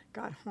 and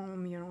got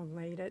home,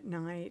 late at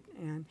night,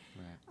 and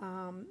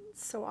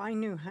so I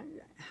knew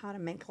how to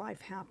make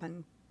life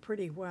happen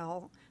pretty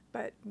well.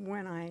 But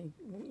when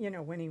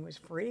when he was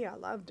free, I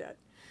loved it.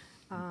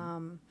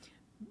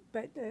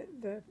 But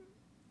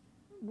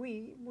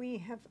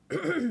we have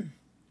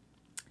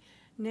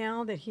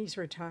now that he's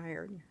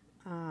retired,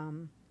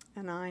 and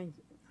I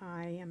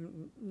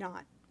am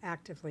not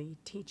actively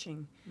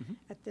teaching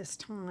at this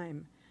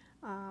time.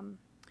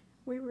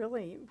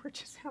 We're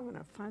just having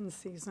a fun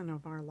season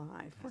of our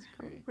life.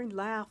 We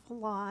laugh a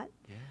lot.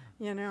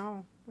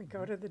 Yeah. We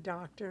go to the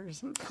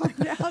doctors and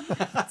find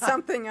out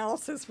something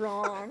else is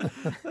wrong.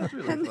 That's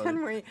really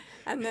funny.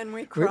 And then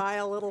we cry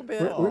a little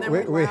bit, and then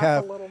we laugh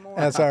have, a little more.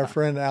 As our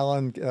friend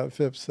Alan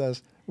Phipps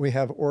says, we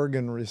have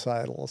organ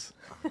recitals.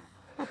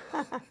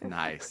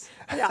 Nice.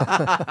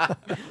 Yeah.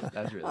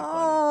 That's really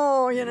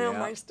funny. Oh,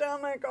 my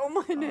stomach.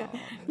 Oh, my neck.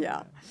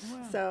 Yeah.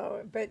 Wow.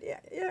 So, but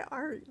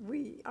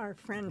our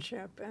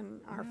friendship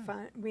and our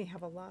fun, we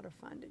have a lot of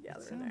fun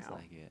together now. Sounds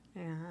like it.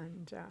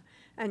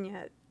 And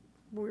yet,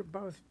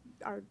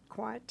 our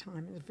quiet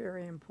time is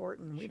very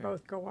important. We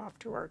both go off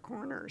to our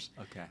corners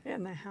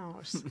in the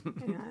house,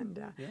 and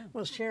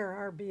we'll share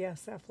our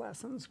BSF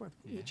lessons with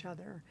each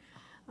other.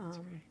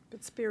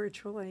 But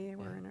spiritually,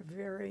 we're in a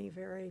very,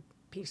 very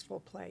peaceful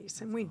place,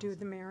 and we do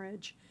the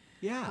marriage.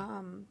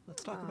 Yeah.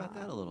 Let's talk about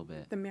that a little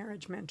bit. The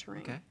marriage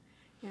mentoring. Okay.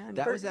 And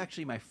that was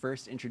actually my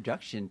first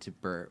introduction to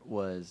Burt,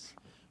 was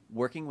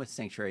working with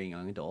Sanctuary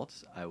Young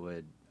Adults. I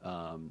would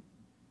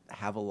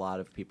have a lot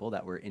of people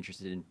that were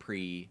interested in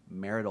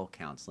premarital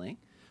counseling.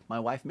 My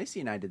wife Missy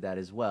and I did that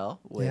as well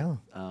with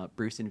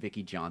Bruce and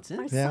Vicki Johnson.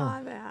 I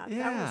saw that.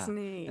 Yeah. That was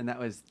neat. And that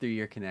was through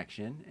your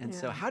connection. And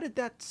so how did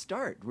that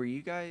start?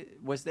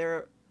 Was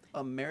there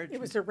a marriage? It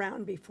was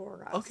around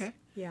before us. Okay.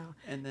 Yeah.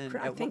 And then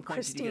I think what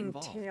point did you get Christine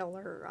involved?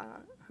 Taylor,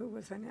 who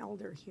was an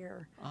elder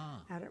here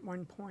at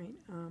one point,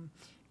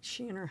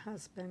 she and her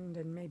husband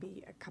and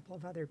maybe a couple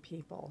of other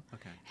people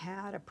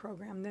had a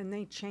program. Then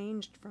they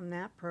changed from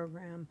that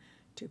program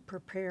to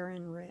Prepare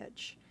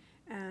Enrich.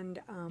 And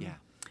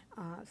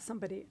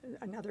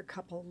another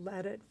couple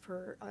led it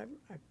for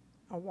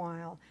a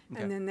while,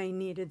 and then they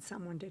needed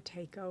someone to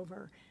take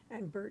over,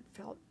 and Burt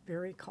felt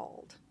very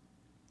called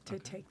to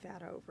take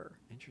that over.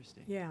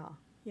 Interesting.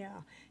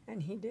 Yeah,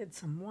 and he did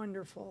some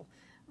wonderful.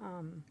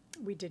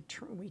 We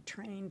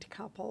trained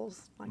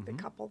couples, like the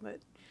couple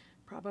that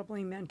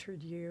probably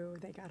mentored you.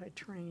 They got a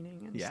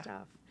training and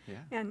stuff.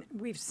 Yeah. And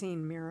we've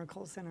seen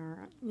miracles in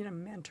our,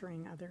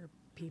 mentoring other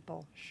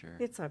people. Sure.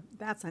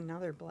 That's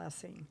another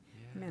blessing.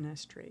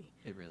 Ministry.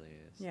 It really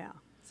is. Yeah.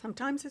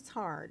 Sometimes it's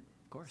hard.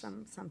 Of course.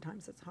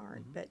 Sometimes it's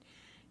hard, but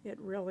it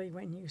really,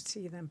 when you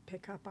see them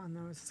pick up on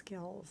those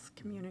skills,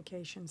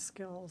 communication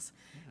skills,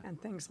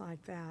 and things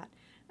like that,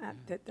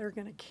 that they're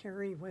going to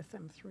carry with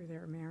them through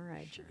their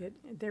marriage. Sure.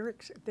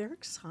 They're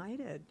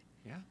excited.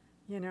 Yeah.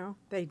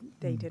 They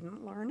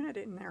didn't learn it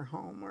in their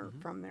home or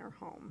from their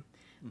home.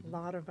 A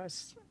lot of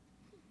us,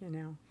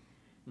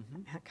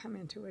 come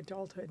into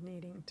adulthood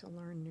needing to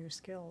learn new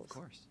skills. Of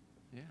course.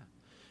 Yeah.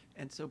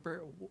 And so,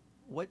 Burt,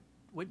 what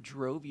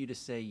drove you to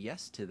say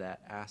yes to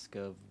that ask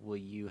of, will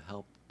you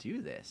help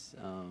do this?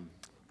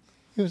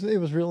 It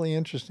was really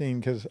interesting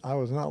because I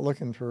was not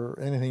looking for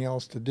anything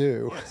else to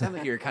do. It sounded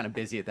like you were kind of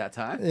busy at that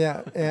time.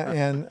 Yeah,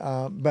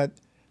 but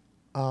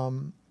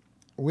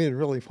we had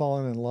really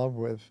fallen in love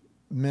with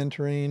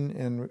mentoring,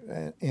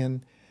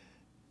 and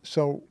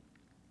so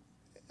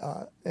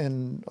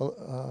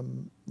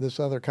this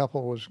other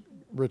couple was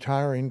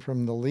retiring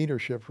from the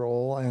leadership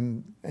role,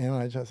 and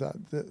I just thought,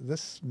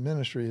 this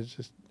ministry is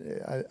just,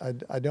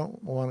 I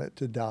don't want it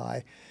to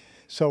die.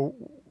 So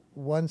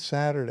one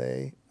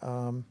Saturday,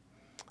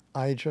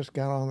 I just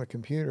got on the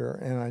computer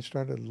and I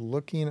started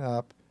looking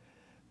up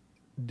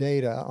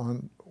data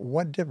on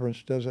what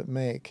difference does it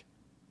make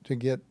to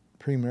get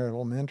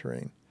premarital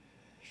mentoring.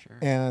 Sure.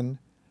 And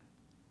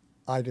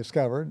I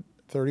discovered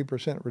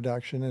 30%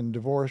 reduction in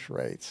divorce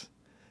rates,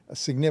 a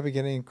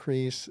significant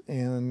increase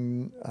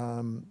in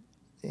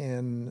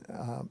an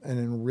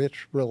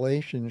enriched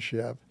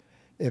relationship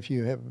if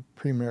you have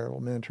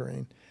premarital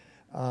mentoring.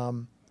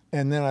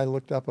 And then I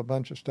looked up a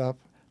bunch of stuff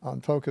on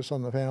Focus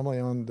on the Family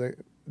on the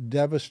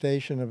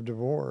devastation of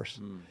divorce.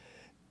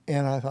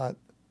 And I thought,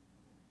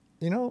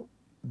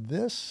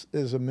 this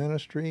is a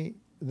ministry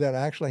that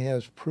actually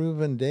has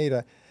proven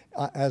data.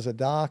 As a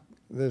doc,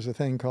 there's a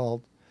thing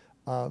called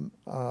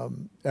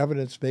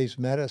evidence-based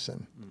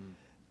medicine.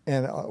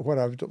 And what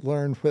I've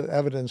learned with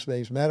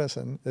evidence-based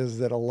medicine is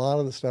that a lot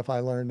of the stuff I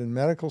learned in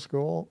medical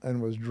school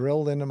and was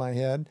drilled into my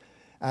head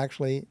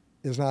actually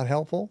is not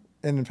helpful.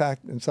 And in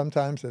fact, and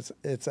sometimes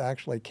it's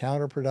actually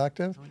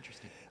counterproductive. Oh,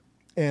 interesting.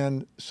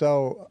 And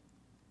so,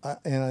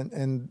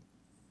 and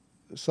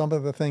some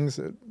of the things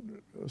that,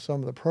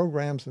 some of the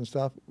programs and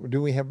stuff, do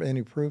we have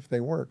any proof they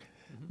work?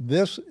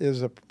 This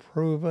is a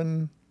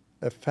proven,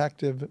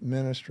 effective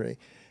ministry.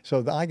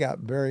 So I got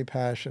very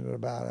passionate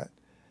about it.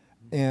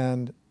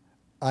 And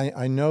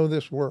I know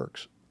this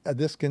works.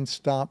 This can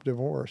stop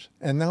divorce.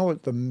 And now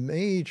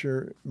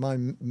my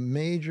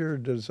major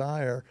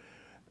desire,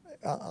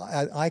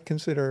 I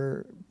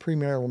consider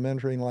premarital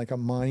mentoring like a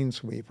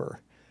minesweeper.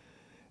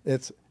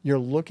 You're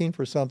looking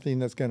for something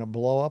that's going to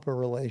blow up a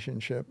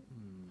relationship.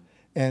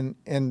 And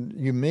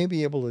you may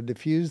be able to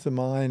diffuse the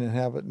mine and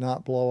have it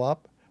not blow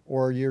up,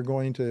 or you're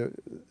going to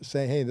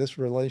say, hey, this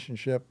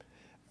relationship,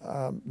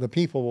 the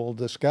people will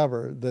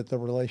discover that the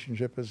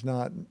relationship is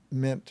not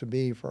meant to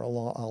be for a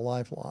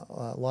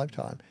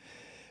lifetime.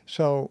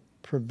 So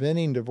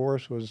preventing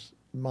divorce was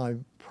my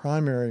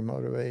primary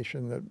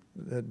motivation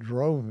that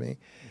drove me.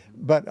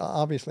 But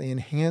obviously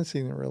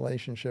enhancing the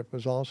relationship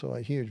was also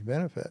a huge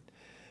benefit.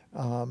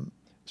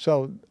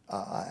 So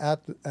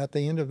at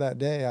the end of that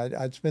day,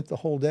 I'd spent the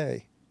whole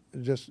day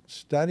just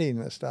studying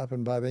this stuff,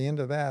 and by the end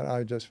of that,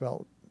 I just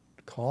felt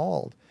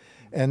called.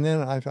 And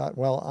then I thought,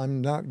 well,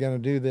 I'm not going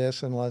to do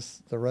this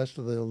unless the rest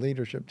of the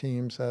leadership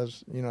team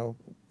says,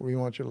 we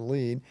want you to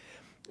lead.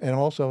 And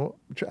also,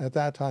 at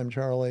that time,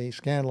 Charlie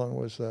Scanlon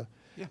was the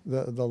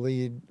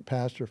lead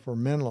pastor for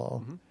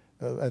Menlo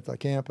at the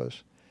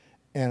campus.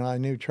 And I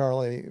knew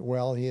Charlie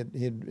well. He had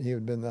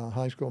been the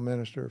high school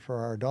minister for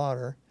our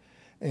daughter.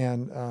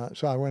 And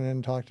so I went in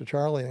and talked to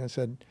Charlie and I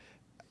said,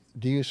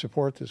 do you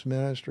support this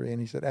ministry?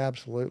 And he said,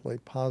 absolutely,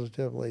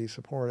 positively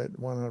support it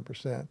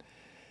 100%.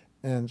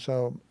 And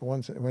so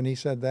when he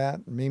said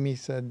that, Mimi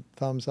said,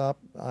 thumbs up.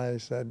 I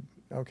said,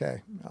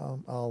 okay,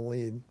 I'll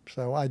lead.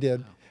 So I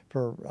did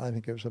for, I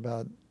think it was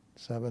about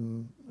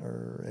 7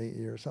 or 8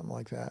 years, something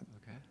like that.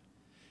 Okay.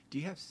 Do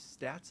you have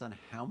stats on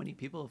how many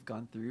people have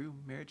gone through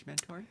marriage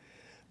mentoring?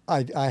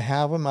 I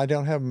have them. I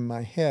don't have them in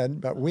my head,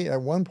 but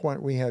at one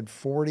point we had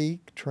 40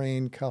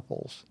 trained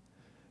couples.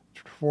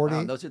 40.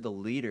 Wow, those are the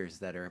leaders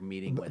that are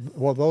meeting with.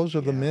 Well, those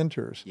are the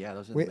mentors. Yeah,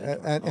 those are the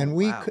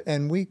mentors.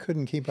 And we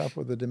couldn't keep up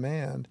with the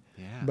demand.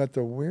 Yeah. But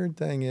the weird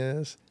thing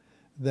is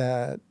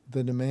that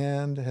the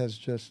demand has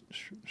just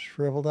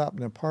shriveled up.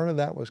 Now, part of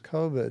that was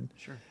COVID.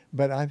 Sure.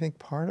 But I think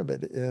part of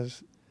it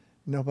is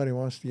nobody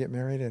wants to get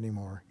married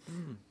anymore.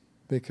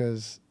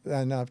 Because,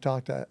 and I've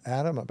talked to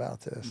Adam about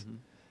this.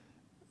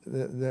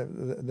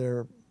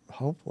 They're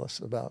hopeless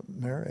about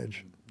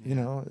marriage.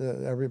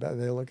 Everybody,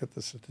 they look at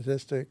the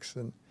statistics,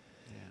 and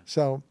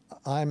so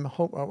I'm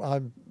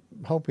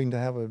hoping to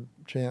have a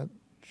chance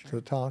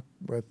to talk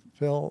with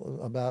Phil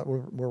about.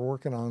 We're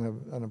working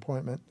on an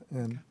appointment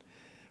and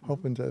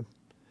hoping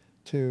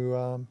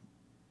to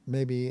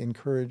maybe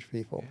encourage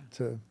people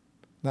to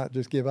not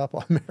just give up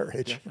on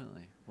marriage.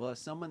 Definitely. Well, as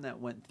someone that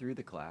went through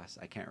the class,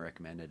 I can't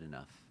recommend it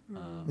enough.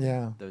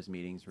 Those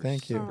meetings were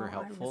super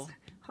helpful. I was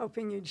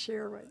hoping you'd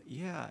share what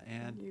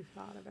and you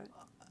thought of it.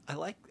 I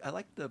like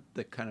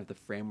the kind of the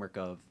framework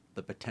of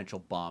the potential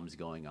bombs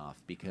going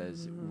off,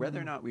 because whether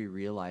or not we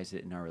realize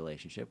it in our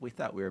relationship, we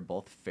thought we were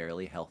both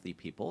fairly healthy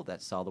people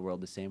that saw the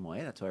world the same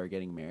way. That's why we're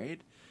getting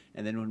married.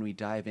 And then when we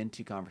dive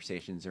into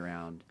conversations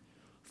around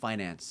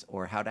finance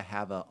or how to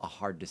have a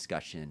hard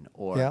discussion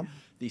or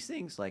these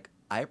things, like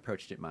I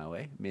approached it my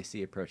way,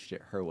 Missy approached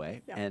it her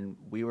way, and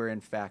we were in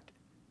fact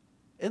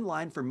in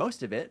line for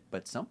most of it,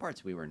 but some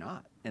parts we were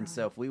not. And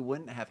so if we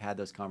wouldn't have had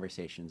those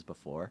conversations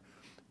before,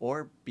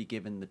 or be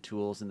given the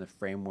tools and the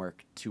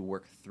framework to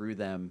work through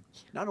them,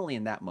 not only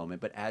in that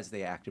moment, but as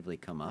they actively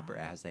come up or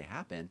as they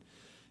happen,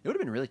 it would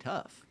have been really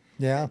tough.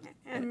 Yeah.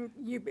 And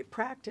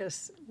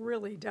practice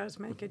really does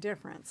make a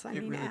difference. I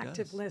mean, really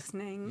active does.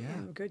 listening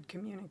and good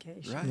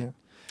communication. Right. Yeah.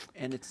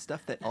 And it's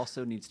stuff that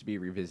also needs to be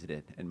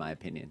revisited, in my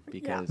opinion,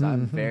 because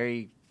I'm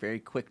very very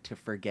quick to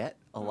forget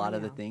a lot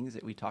of the things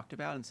that we talked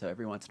about. And so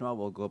every once in a while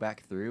we'll go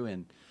back through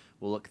and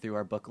we'll look through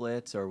our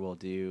booklets, or we'll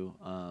do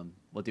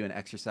an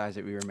exercise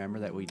that we remember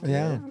that we did.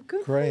 Yeah,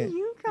 good great. for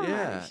you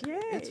guys. Yeah,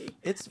 Yay.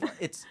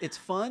 it's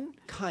fun,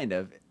 kind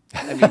of.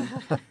 I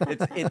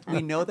mean,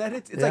 we know that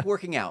it's like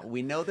working out.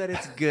 We know that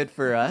it's good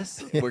for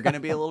us. We're going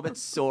to be a little bit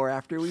sore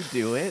after we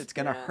do it. It's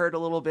going to hurt a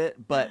little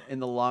bit, but in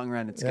the long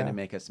run, it's going to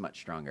make us much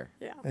stronger.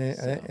 Yeah.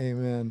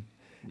 Amen.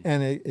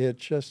 And it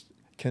just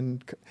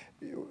can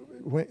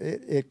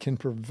it can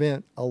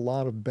prevent a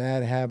lot of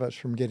bad habits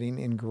from getting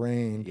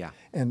ingrained. Yeah.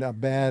 And a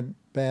bad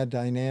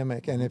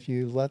dynamic. And if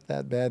you let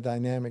that bad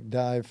dynamic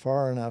dive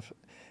far enough,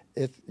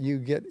 you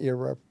get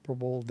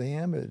irreparable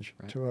damage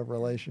to a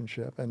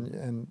relationship,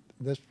 and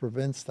this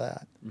prevents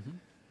that. Mm-hmm.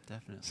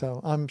 Definitely.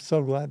 So I'm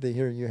so glad to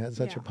hear you had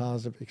such a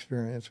positive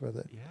experience with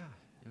it. Yeah,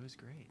 it was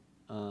great.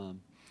 And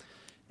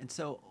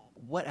so,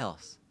 what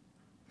else?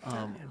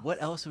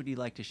 What else would you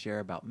like to share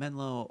about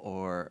Menlo,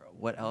 or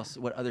what else?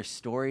 What other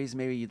stories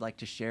maybe you'd like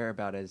to share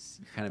about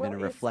as kind of in a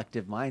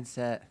reflective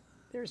mindset?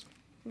 There's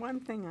one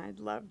thing I'd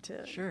love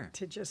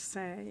to just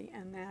say,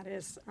 and that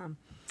is,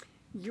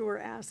 you were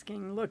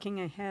asking,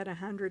 looking ahead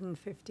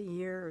 150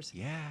 years.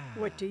 Yeah.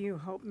 What do you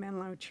hope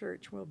Menlo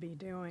Church will be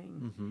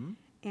doing? Mm-hmm.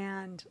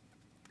 And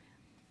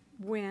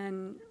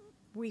when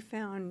we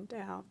found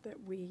out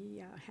that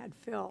we had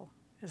Phil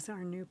as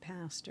our new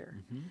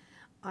pastor,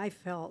 I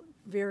felt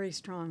very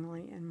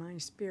strongly in my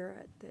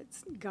spirit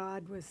that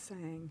God was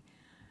saying,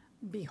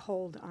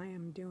 "Behold, I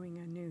am doing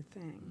a new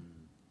thing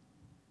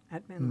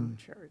at Menlo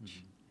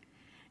Church."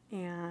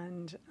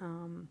 And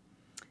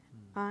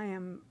I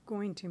am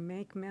going to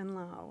make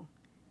Menlo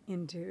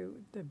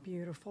into the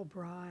beautiful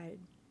bride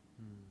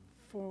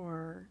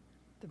for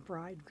the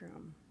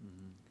bridegroom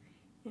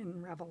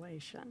in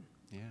Revelation.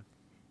 Yeah.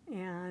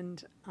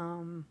 And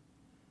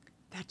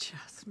that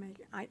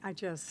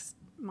just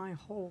my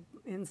whole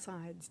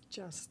insides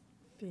just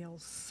feel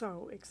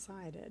so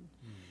excited.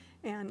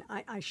 And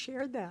I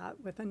shared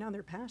that with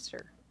another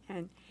pastor,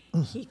 and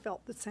he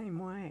felt the same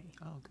way.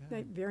 Oh,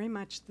 good. Very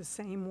much the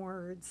same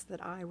words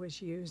that I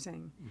was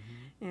using.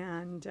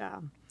 And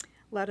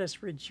let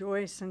us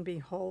rejoice and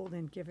behold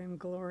and give him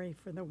glory,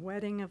 for the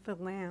wedding of the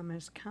Lamb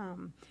has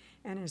come,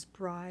 and his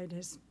bride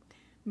has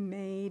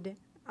made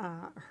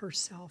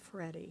herself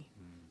ready.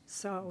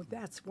 So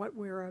that's what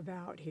we're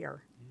about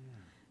here,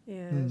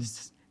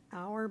 is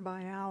hour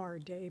by hour,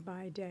 day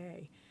by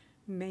day,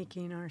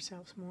 making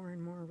ourselves more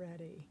and more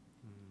ready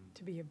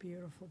to be a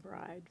beautiful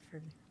bride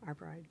for our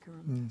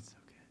bridegroom. That's so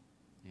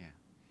good. Yeah.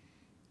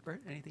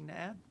 Burt, anything to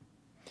add?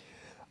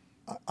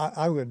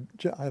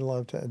 I'd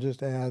love to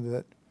just add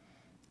that,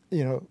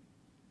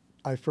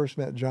 I first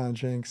met John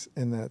Jenks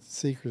in that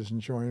Seekers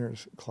and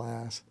Joiners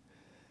class,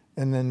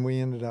 and then we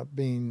ended up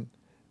being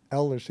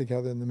elders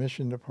together in the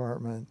mission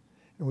department,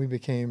 and we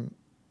became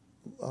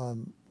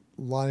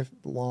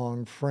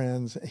lifelong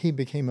friends. He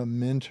became a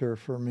mentor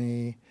for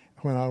me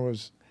when I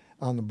was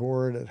on the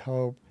board at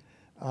Hope.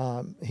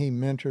 He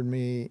mentored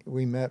me.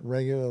 We met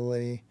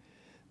regularly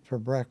for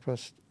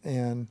breakfast,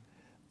 and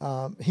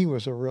he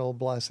was a real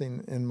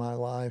blessing in my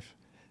life,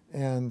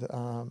 and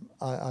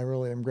I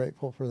really am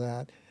grateful for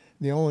that.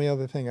 The only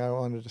other thing I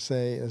wanted to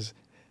say is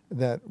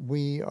that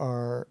we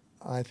are,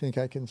 I think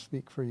I can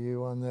speak for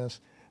you on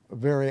this,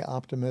 very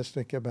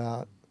optimistic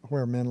about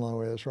where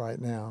Menlo is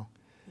right now.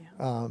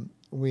 Yeah.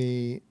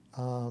 We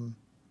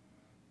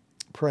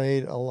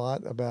prayed a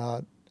lot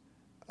about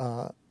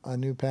a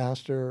new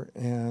pastor,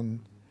 and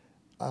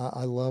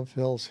I love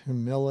Phil's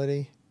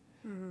humility.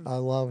 I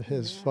love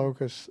his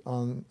focus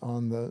on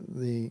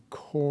the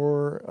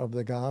core of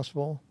the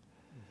gospel,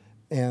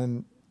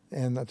 and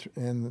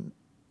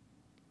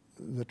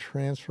the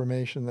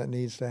transformation that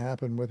needs to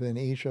happen within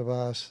each of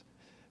us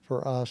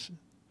for us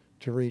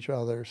to reach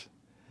others.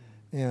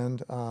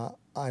 And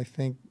I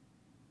think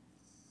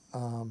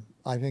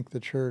the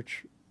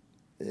church,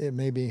 it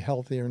may be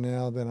healthier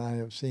now than I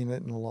have seen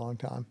it in a long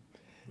time.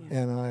 Yeah.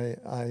 And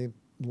I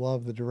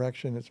love the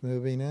direction it's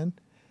moving in.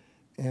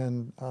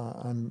 And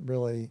I'm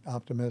really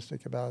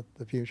optimistic about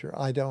the future.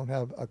 I don't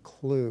have a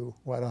clue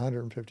what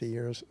 150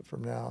 years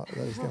from now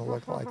is going to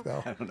look like,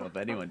 though. I don't know if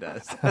anyone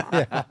does.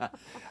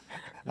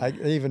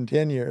 Even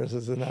 10 years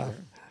is enough.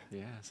 Sure.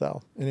 Yeah.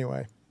 So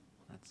anyway.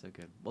 That's so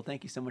good. Well,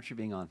 thank you so much for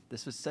being on.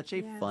 This was such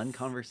a fun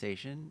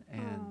conversation,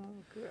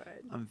 and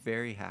I'm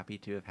very happy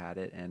to have had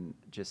it, and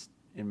just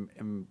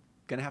am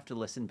going to have to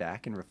listen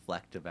back and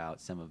reflect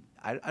about some of,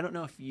 I don't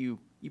know if you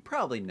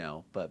probably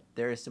know, but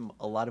there is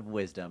a lot of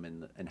wisdom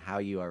in how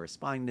you are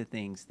responding to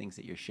things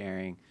that you're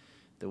sharing,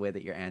 the way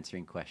that you're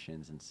answering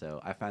questions. And so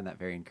I find that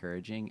very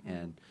encouraging,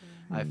 and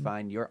I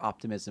find your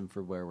optimism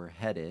for where we're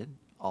headed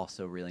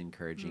also really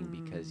encouraging,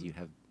 because you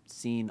have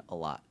seen a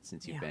lot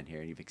since you've been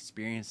here, and you've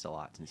experienced a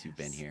lot since you've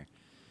been here.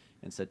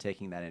 And so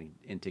taking that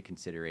into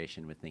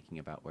consideration with thinking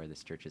about where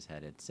this church is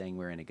headed, saying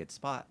we're in a good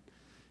spot,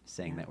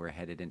 saying that we're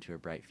headed into a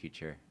bright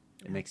future,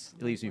 it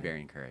leaves me very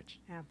encouraged.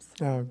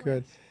 Absolutely. Oh,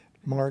 good.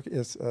 Mark,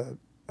 it's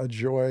a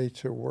joy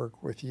to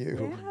work with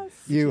you. Yes.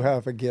 You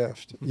have a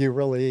gift. You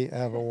really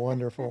have a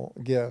wonderful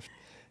gift.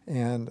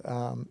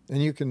 And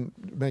you can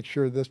make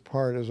sure this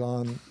part is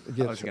on.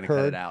 Gets I was going to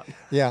cut it out.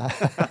 Yeah.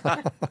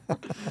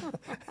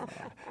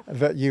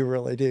 But you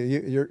really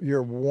do.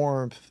 Your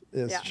warmth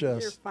is Yeah,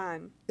 just. you're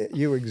fun.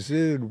 You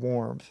exude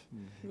warmth,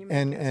 You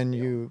make us and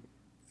feel-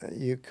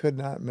 you could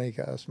not make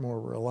us more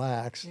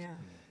relaxed Yeah.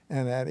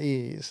 and at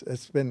ease.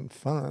 It's been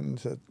fun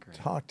to Great.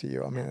 talk to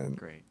you. I mean,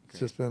 Great. it's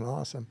just been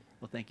awesome.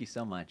 Well, thank you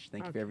so much.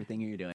 Thank you for Okay. everything you're doing.